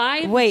 am I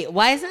live?" Wait,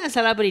 why isn't a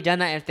celebrity done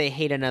that if they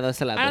hate another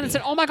celebrity? And then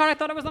said, "Oh my god, I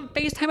thought I was on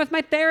FaceTime with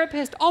my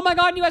therapist. Oh my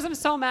god, you guys, I'm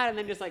so mad." And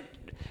then just like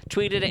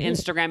tweeted at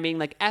Instagram being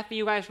like, "F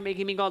you guys for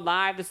making me go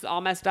live. This is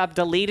all messed up.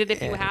 Delete it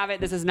if you have it.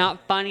 This is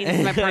not funny. This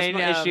is my personal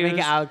issues." Make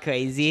it all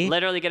crazy.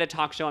 Literally get a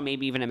talk show and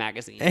maybe even a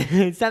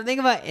magazine. Something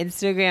about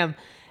Instagram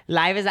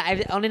Live is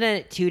I've only done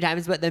it 2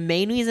 times, but the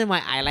main reason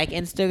why I like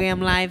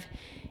Instagram Live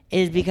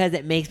is because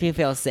it makes me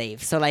feel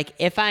safe. So like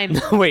if I'm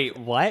Wait,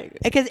 what?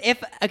 Because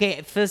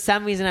for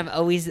some reason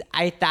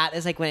I thought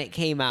this like when it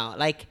came out,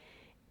 like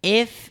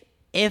if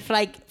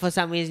like for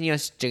some reason you're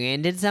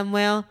stranded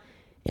somewhere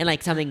and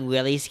like something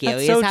really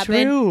scary has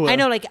happened. True. I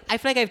know, like I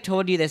feel like I've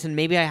told you this and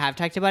maybe I have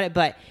talked about it,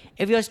 but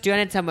if you're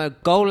stranded somewhere,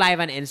 go live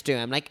on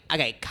Instagram. Like,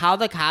 okay, call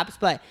the cops,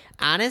 but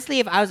honestly,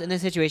 if I was in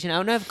this situation, I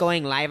don't know if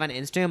going live on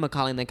Instagram or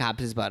calling the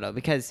cops is better,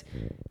 because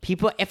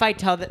people, if I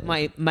tell that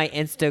my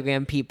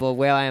Instagram people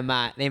where I'm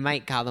at, they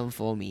might call them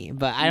for me,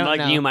 but I don't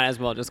know. You might as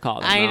well just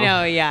call them. I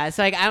know, yeah.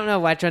 So like, I don't know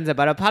which one's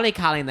better. Probably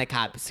calling the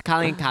cops.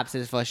 Calling cops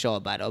is for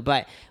sure better.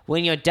 But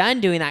when you're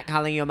done doing that,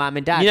 calling your mom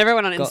and dad. You never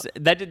went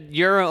on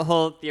your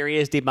whole theory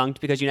is debunked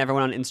because you never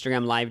went on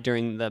Instagram Live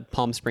during the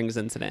Palm Springs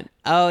incident.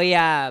 Oh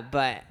yeah,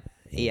 but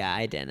yeah,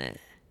 I didn't.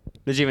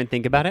 Did you even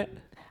think about it?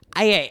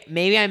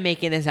 Maybe I'm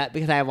making this up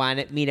because I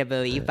wanted me to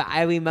believe, but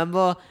I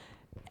remember.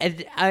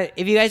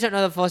 If you guys don't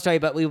know the full story,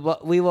 but we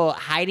were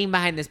hiding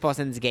behind this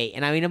person's gate,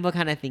 and I remember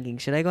kind of thinking,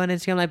 should I go on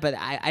Instagram Live? But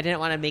I didn't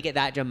want to make it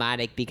that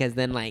dramatic, because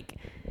then like,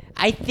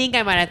 I think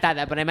I might have thought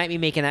that, but I might be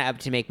making that up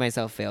to make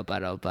myself feel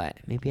better. But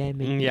maybe I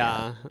make it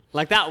up.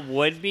 Like that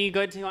would be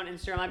good to on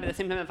Instagram Live. But at the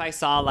same time, if I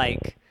saw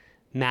like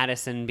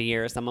Madison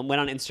Beer or someone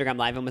went on Instagram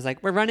Live and was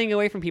like, "We're running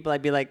away from people,"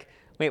 I'd be like,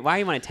 wait, why do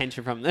you want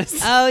attention from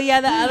this? Oh yeah,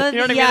 the other you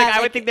know what I mean? Like,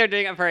 I would think they're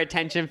doing it for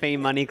attention,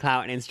 fame, money,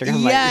 clout, and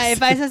Instagram likes. Yeah,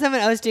 if I saw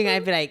someone else doing it,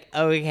 I'd be like,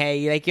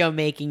 okay, like you're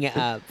making it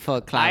up for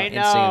clout,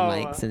 Instagram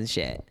likes and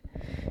shit.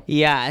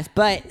 Yeah,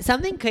 but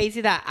something crazy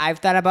that I've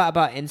thought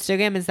about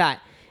Instagram is that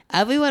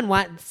everyone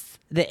wants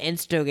the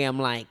Instagram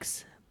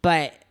likes,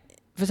 but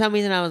for some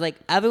reason I was like,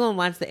 everyone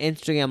wants the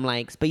Instagram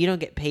likes, but you don't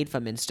get paid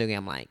from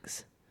Instagram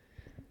likes.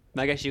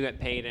 I guess you get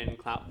paid in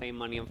clout, fame,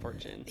 money, and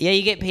fortune. Yeah,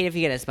 you get paid if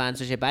you get a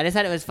sponsorship. But I just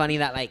thought it was funny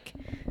that, like,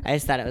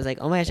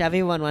 oh my gosh,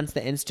 everyone wants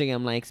the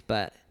Instagram likes,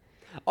 but...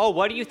 Oh,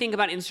 what do you think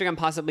about Instagram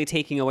possibly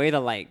taking away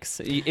the likes?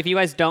 If you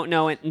guys don't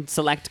know, in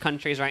select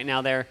countries right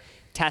now, they're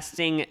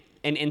testing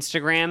an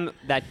Instagram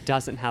that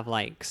doesn't have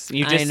likes.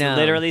 You just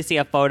literally see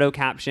a photo,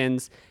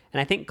 captions, and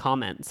I think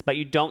comments, but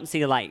you don't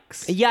see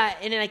likes. Yeah,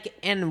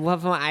 and from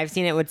what I've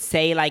seen, it would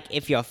say like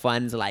if your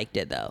friends liked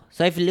it though.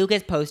 So if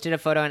Lucas posted a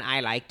photo and I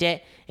liked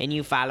it, and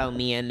you follow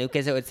me and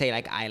Lucas, it would say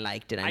like I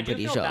liked it. I'm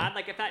pretty sure. I do feel bad.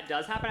 Like if that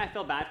does happen, I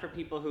feel bad for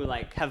people who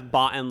like have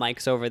bought in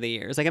likes over the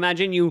years. Like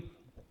imagine you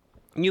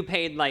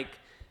paid like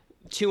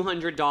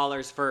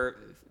 $200 for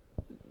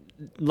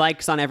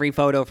likes on every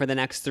photo for the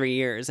next 3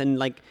 years, and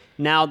like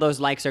now those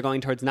likes are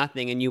going towards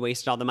nothing, and you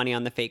wasted all the money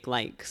on the fake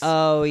likes.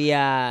 Oh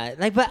yeah,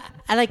 like but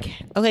I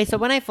okay. So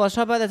when I first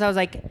heard about this, I was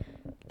like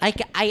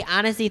I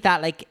honestly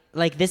thought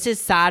like this is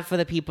sad for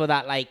the people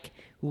that like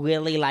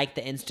really like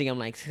the Instagram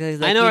likes.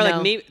 Like, I know, or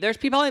like maybe there's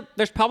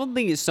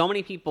probably so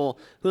many people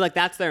who like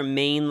that's their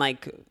main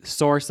like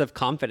source of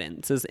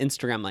confidence is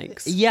Instagram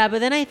likes. Yeah, but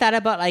then I thought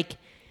about like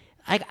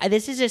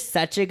this is just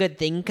such a good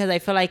thing because I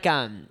feel like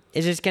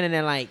it's just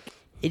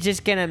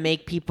gonna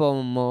make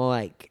people more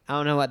like, I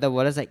don't know what the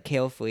word is, like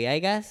carefree, I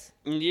guess.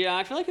 Yeah,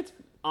 I feel like it's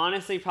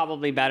honestly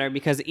probably better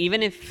because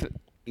even if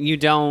you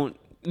don't,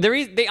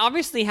 they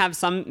obviously have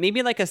some,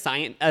 maybe like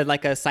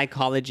a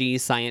psychology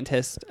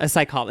scientist, a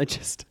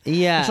psychologist.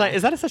 Yeah.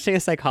 Is that such thing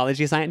as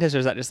psychology scientist, or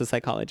is that just a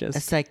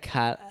psychologist? I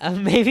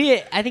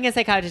think a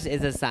psychologist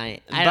is a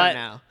science. I don't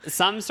know.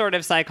 Some sort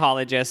of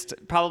psychologist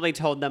probably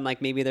told them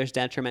like maybe there's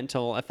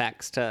detrimental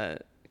effects to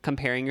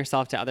comparing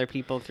yourself to other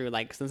people through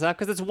likes and stuff,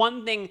 because it's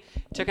one thing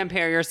to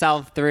compare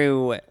yourself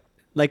through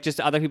like just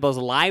other people's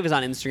lives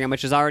on Instagram,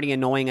 which is already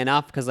annoying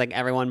enough because like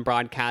everyone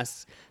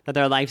broadcasts that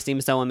their life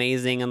seems so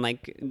amazing, and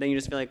like then you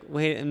just feel like,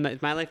 wait,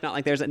 is my life not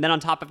like theirs? And then on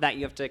top of that,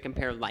 you have to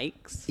compare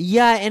likes.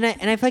 Yeah, and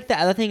I feel like the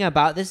other thing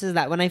about this is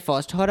that when I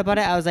first heard about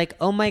it, I was like,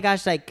 oh my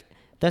gosh, like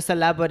the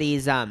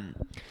celebrities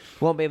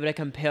won't be able to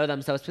compare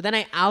themselves. But then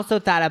I also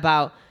thought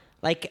about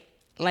like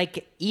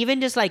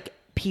even just like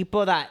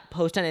people that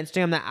post on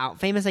Instagram that out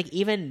famous, like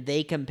even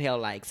they compare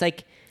likes,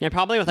 like. Yeah,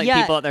 probably with like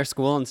people at their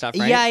school and stuff,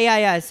 right?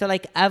 Yeah. So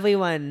like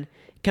everyone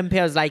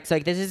compares likes.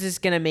 Like this is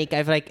just gonna make,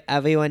 I feel like,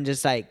 everyone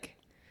just like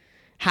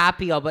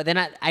happier. But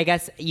then I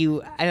guess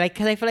because I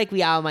feel like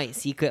we all might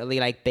secretly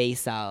like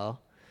base our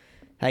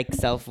like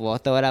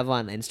self-worth or whatever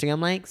on Instagram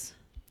likes.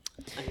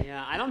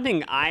 Yeah, I don't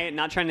think I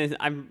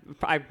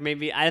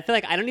feel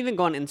like I don't even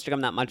go on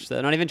Instagram that much though.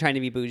 I'm not even trying to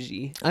be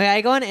bougie. Okay,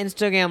 I go on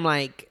Instagram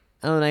like,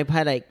 I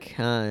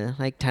probably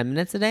like 10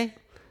 minutes a day.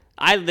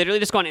 I literally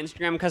just go on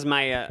Instagram because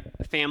my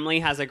family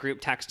has a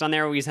group text on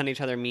there where we send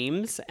each other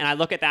memes, and I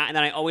look at that, and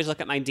then I always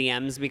look at my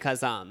DMs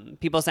because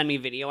people send me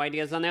video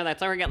ideas on there.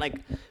 That's where I get like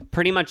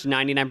pretty much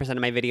 99% of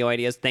my video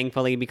ideas,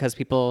 thankfully, because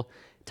people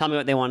tell me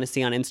what they want to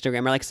see on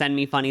Instagram, or like send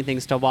me funny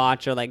things to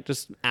watch, or like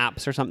just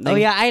apps or something. Oh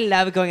yeah, I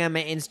love going on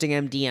my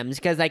Instagram DMs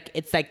because like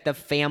it's like the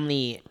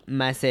family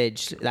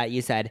message that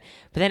you said.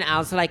 But then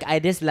also like I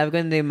just love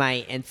going through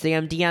my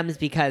Instagram DMs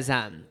because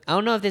I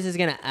don't know if this is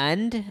gonna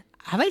end.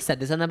 Have I said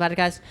this on the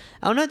podcast?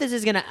 I don't know if this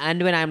is gonna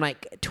end when I'm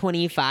like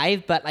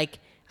 25, but like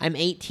I'm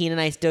 18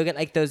 and I still get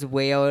like those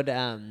weird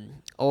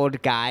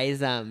old guys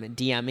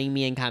DMing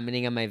me and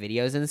commenting on my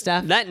videos and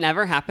stuff. That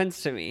never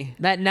happens to me.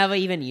 That never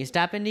even used to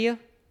happen to you?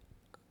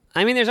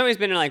 I mean, there's always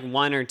been like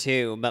one or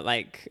two, but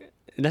like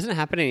it doesn't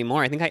happen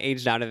anymore. I think I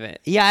aged out of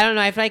it. Yeah, I don't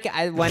know. I feel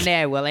like one day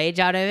I will age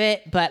out of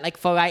it, but like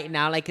for right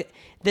now, like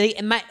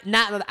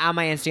not on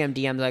my Instagram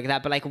DMs like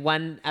that, but like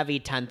one every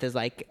 10th is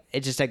like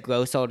it's just a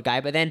gross old guy.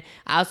 But then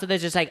also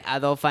there's just like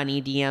other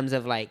funny DMs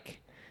of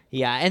like,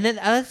 yeah. And then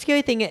the other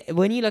scary thing,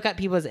 when you look at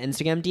people's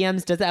Instagram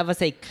DMs, does it ever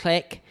say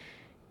click?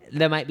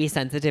 There might be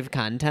sensitive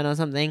content or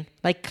something.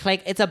 Like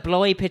click, it's a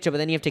blurry picture, but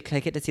then you have to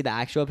click it to see the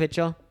actual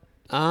picture.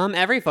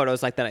 Every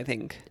photo's like that, I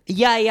think.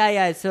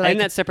 Yeah. So like, I think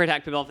that's to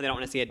protect people if they don't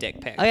want to see a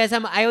dick pic. Oh yeah,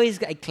 so I always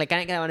click on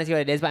it because I want to see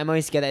what it is, but I'm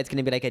always scared that it's going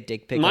to be like a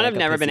dick pic. Mine have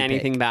never been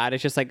anything bad.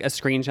 It's just like a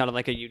screenshot of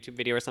like a YouTube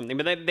video or something.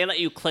 But they let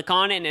you click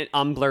on it and it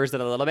blurs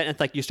it a little bit. And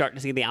it's like you start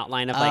to see the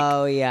outline of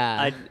like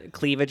a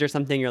cleavage or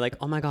something. You're like,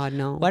 oh my God,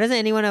 no. Why doesn't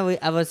anyone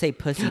ever say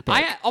pussy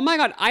pic? Oh my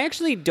God, I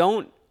actually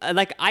don't.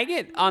 Like I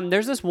get,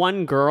 there's this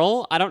one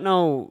girl, I don't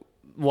know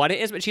what it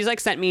is, but she's like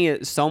sent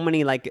me so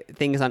many like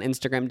things on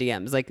Instagram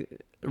DMs, like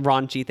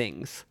raunchy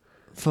things.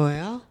 For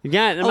real?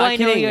 Yeah, I'm not I know what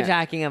kidding. you're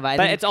talking about.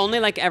 But it's only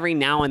like every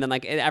now and then,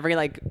 like every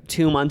like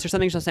 2 months or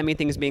something, she'll send me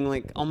things being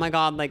like, oh my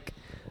God, like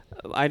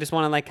I just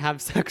want to like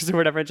have sex or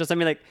whatever. She'll send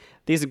me like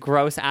these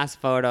gross ass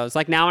photos.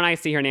 Like now when I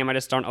see her name, I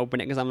just don't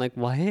open it because I'm like,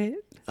 what?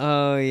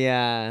 Oh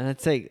yeah,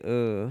 that's like,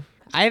 ooh.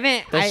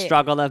 The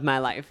struggle of my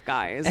life,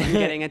 guys. I'm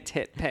getting a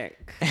tit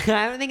pic.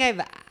 I don't think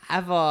I've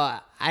ever.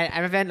 I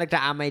haven't looked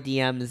at all my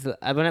DMs,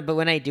 but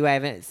when I do, I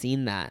haven't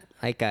seen that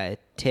like a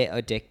tit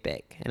or dick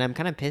pic, and I'm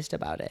kind of pissed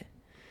about it.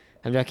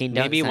 I'm joking.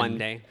 Maybe one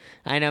day.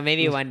 I know,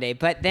 maybe one day.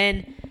 But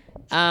then,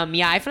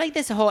 yeah, I feel like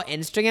this whole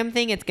Instagram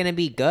thing, it's gonna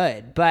be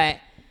good.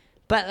 But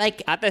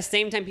like at the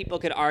same time, people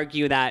could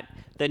argue that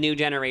the new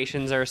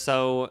generations are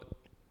so.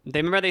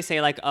 They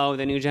say like, oh,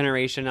 the new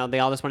generation, they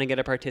all just want to get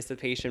a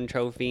participation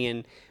trophy,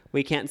 and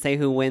we can't say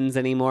who wins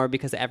anymore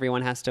because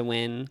everyone has to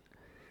win.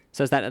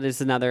 So is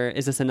this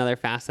another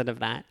facet of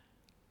that?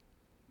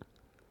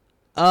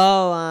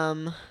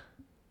 Oh,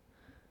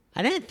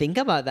 I didn't think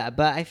about that,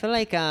 but I feel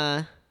like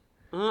I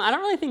don't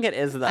really think it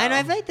is, though. I know,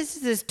 I feel like this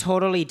is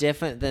totally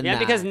different than that. Yeah,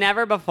 because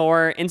never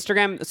before,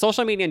 Instagram,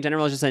 social media in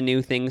general is just a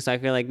new thing, so I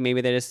feel like maybe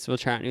they just will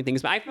try out new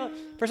things. But I feel,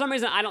 for some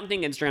reason, I don't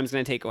think Instagram's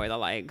going to take away the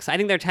likes. I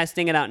think they're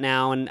testing it out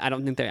now, and I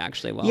don't think they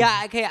actually will.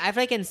 Yeah, okay, I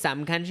feel like in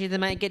some countries it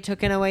might get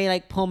taken away,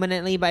 like,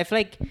 permanently, but I feel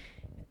like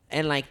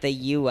in, like, the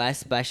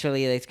U.S.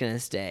 especially, it's going to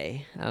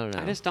stay. I don't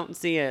know. I just don't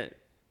see it.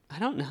 I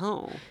don't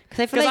know.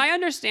 Because I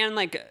understand,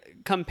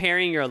 like,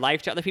 comparing your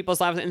life to other people's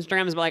lives on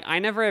Instagrams, but, like, I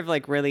never have,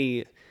 like,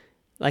 really...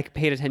 like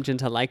paid attention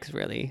to likes,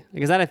 really.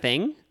 Like, is that a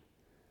thing?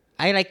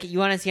 You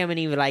want to see how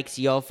many likes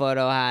your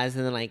photo has,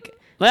 and then like.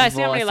 Well, I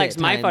see how many likes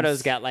my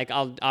photos get. Like,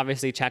 I'll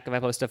obviously check if I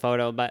post a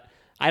photo, but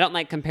I don't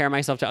like compare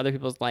myself to other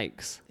people's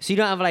likes. So you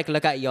don't ever like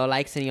look at your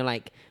likes and you're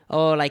like,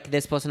 oh, like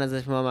this person has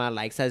this amount of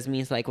likes as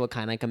me, so like we're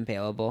kind of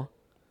comparable.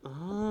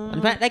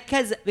 Like,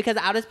 because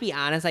I'll just be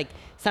honest. Like,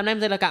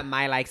 sometimes I look at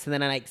my likes and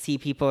then I like see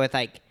people with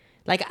like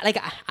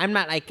I'm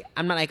not like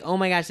oh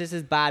my gosh, this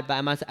is bad, but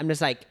I'm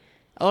just like,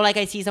 oh, like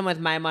I see someone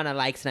with my amount of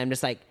likes and I'm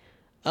just like,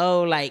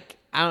 oh, like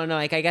I don't know,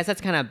 like I guess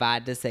that's kind of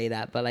bad to say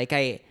that, but like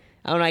I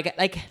don't know,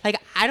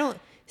 like I don't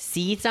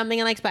see something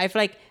in likes, but I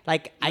feel like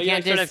I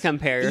can't just sort of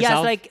compare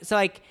Yes, yourself.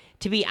 so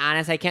to be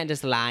honest, I can't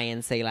just lie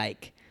and say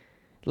like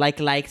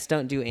likes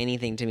don't do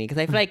anything to me, because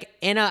I feel like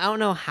I don't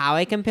know how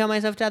I compare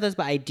myself to others,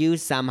 but I do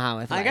somehow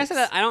with likes. I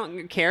guess I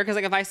don't care, because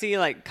like if I see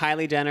like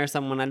Kylie Jenner or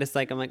someone, I'm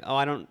like,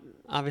 oh,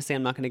 obviously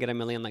I'm not going to get 1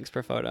 million likes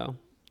per photo.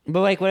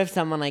 But like, what if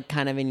someone like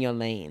kind of in your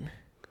lane?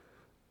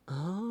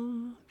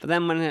 But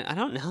then I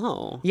don't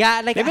know.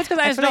 Yeah, like maybe it's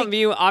because I just don't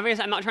view.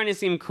 Obviously, I'm not trying to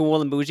seem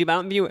cool and bougie, but I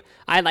don't view.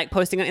 I like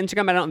posting on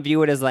Instagram, but I don't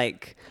view it as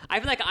like. I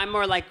feel like I'm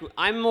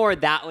more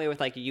that way with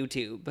like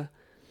YouTube.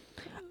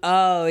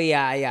 Oh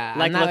yeah.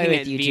 Like looking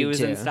at YouTube views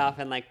too. and stuff,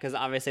 and like because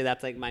obviously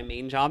that's like my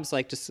main job. So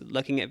like just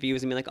looking at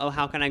views and being like, oh,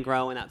 how can I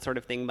grow and that sort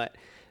of thing. But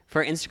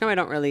for Instagram, I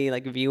don't really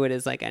like view it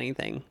as like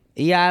anything.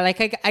 Yeah,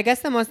 like I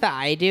guess the most that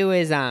I do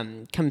is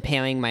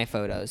comparing my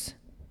photos.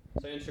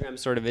 So Instagram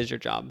sort of is your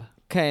job.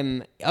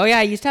 Oh yeah,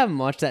 I used to have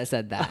merch that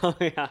said that. Oh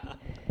yeah.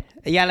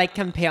 Yeah, like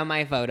compare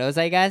my photos,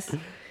 I guess,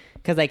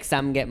 because like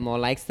some get more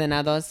likes than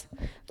others.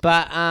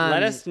 But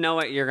let us know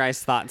what your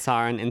guys' thoughts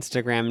are on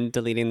Instagram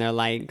deleting their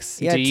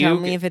likes. Yeah, tell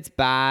me if it's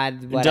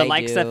bad. What do I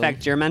likes do.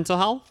 affect your mental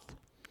health?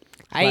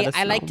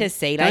 I like to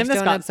say that. Likes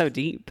This got so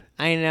deep.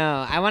 I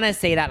know. I want to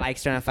say that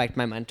likes don't affect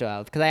my mental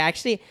health, because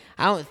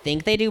I don't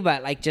think they do,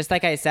 but like just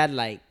like I said,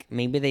 like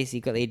maybe they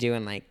secretly do,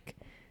 and like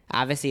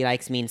obviously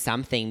likes mean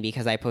something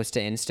because I post to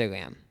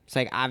Instagram. So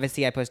like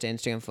obviously I post to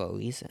Instagram for a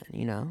reason,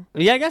 you know?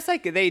 Yeah, I guess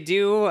like they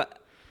do.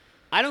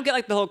 I don't get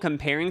like the whole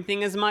comparing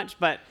thing as much,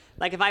 but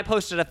like if I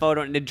posted a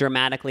photo and did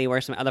dramatically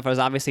worse than other photos,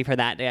 obviously for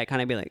that day I kind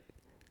of be like,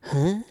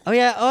 huh? Oh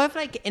yeah. Oh, if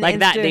like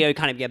that day would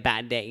kind of be a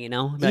bad day, you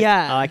know? Like,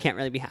 yeah. Oh, I can't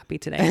really be happy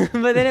today.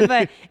 But then if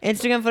an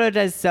Instagram photo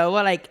does so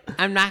well, like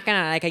I'm not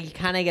gonna like you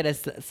kind of get a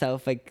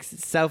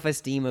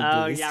self-esteem boost.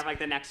 Oh yeah, like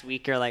the next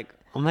week you're like,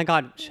 oh my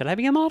god, should I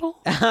be a model?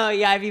 Oh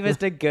yeah, if you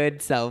post a good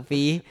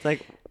selfie. It's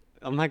like,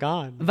 oh my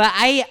god. But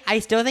I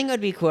still think it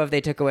would be cool if they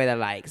took away the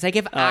likes. Like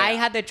if I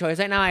had the choice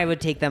right now, I would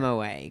take them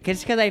away.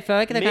 Just because I feel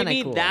like they're kind of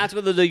cool. Maybe that's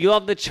what you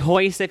have the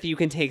choice if you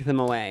can take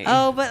them away.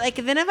 Oh, but like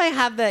then if I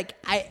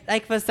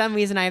have for some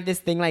reason I have this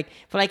thing like,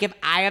 but like if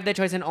I have the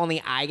choice and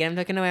only I get them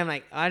taken away, I'm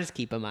like, oh, I'll just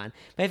keep them on.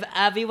 But if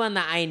everyone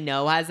that I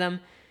know has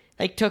them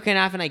like taken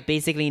off and like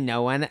basically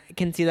no one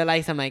can see the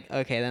likes, I'm like,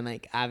 okay, then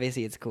like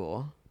obviously it's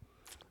cool.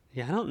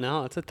 Yeah, I don't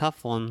know. It's a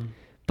tough one.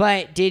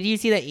 But did you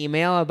see the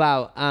email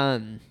about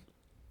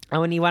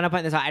when you want to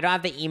point this out, I don't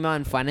have the email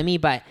in front of me,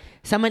 but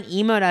someone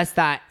emailed us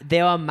that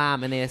they were a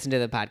mom and they listened to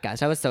the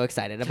podcast. I was so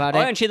excited about it.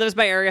 Oh, and she lives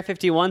by Area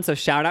 51, so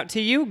shout out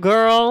to you,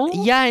 girl.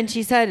 Yeah, and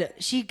she said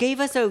she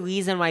gave us a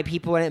reason why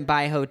people wouldn't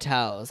buy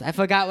hotels. I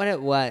forgot what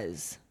it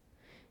was.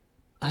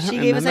 She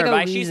gave us like a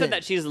reason. She said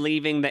that she's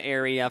leaving the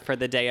area for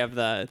the day of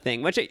the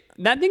thing,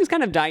 that thing's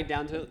kind of died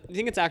down. Do you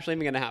think it's actually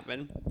even going to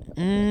happen?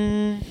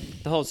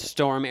 The whole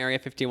storm Area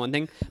 51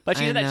 thing. But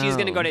she said that she's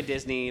going to go to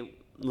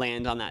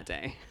Disneyland on that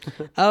day.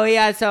 Oh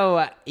yeah,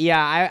 so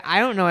yeah, I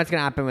don't know what's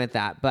gonna happen with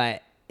that,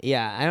 but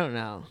yeah, I don't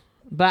know.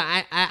 But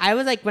I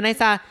was like, when I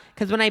saw,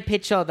 because when I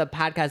pitched all the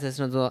podcast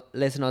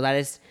listeners, I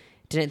just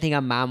didn't think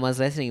a mom was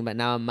listening, but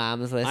now a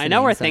mom's listening. I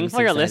know, we're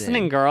thankful you're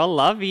listening, girl.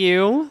 Love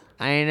you.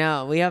 I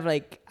know. We have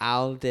like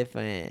all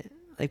different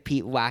like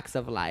Pete Wax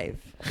of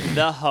life.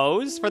 The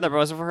hosts for the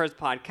Rose of Hers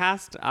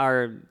podcast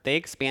they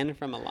expand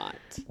from a lot.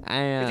 I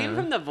know. Because even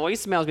from the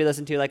voicemails we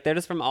listen to, like they're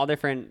just from all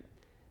different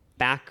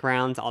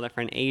backgrounds, all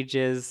different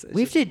ages.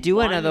 We have to do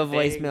another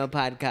voicemail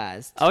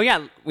podcast. Oh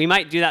yeah, we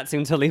might do that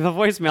soon. So leave a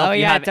voicemail. Oh if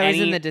you yeah, have it's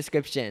always in the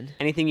description.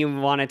 Anything you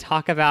want to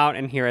talk about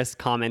and hear us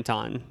comment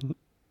on.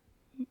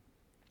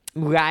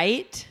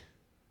 Right?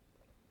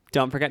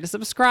 Don't forget to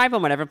subscribe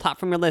on whatever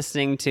platform you're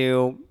listening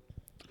to.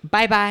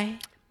 Bye-bye.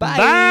 Bye.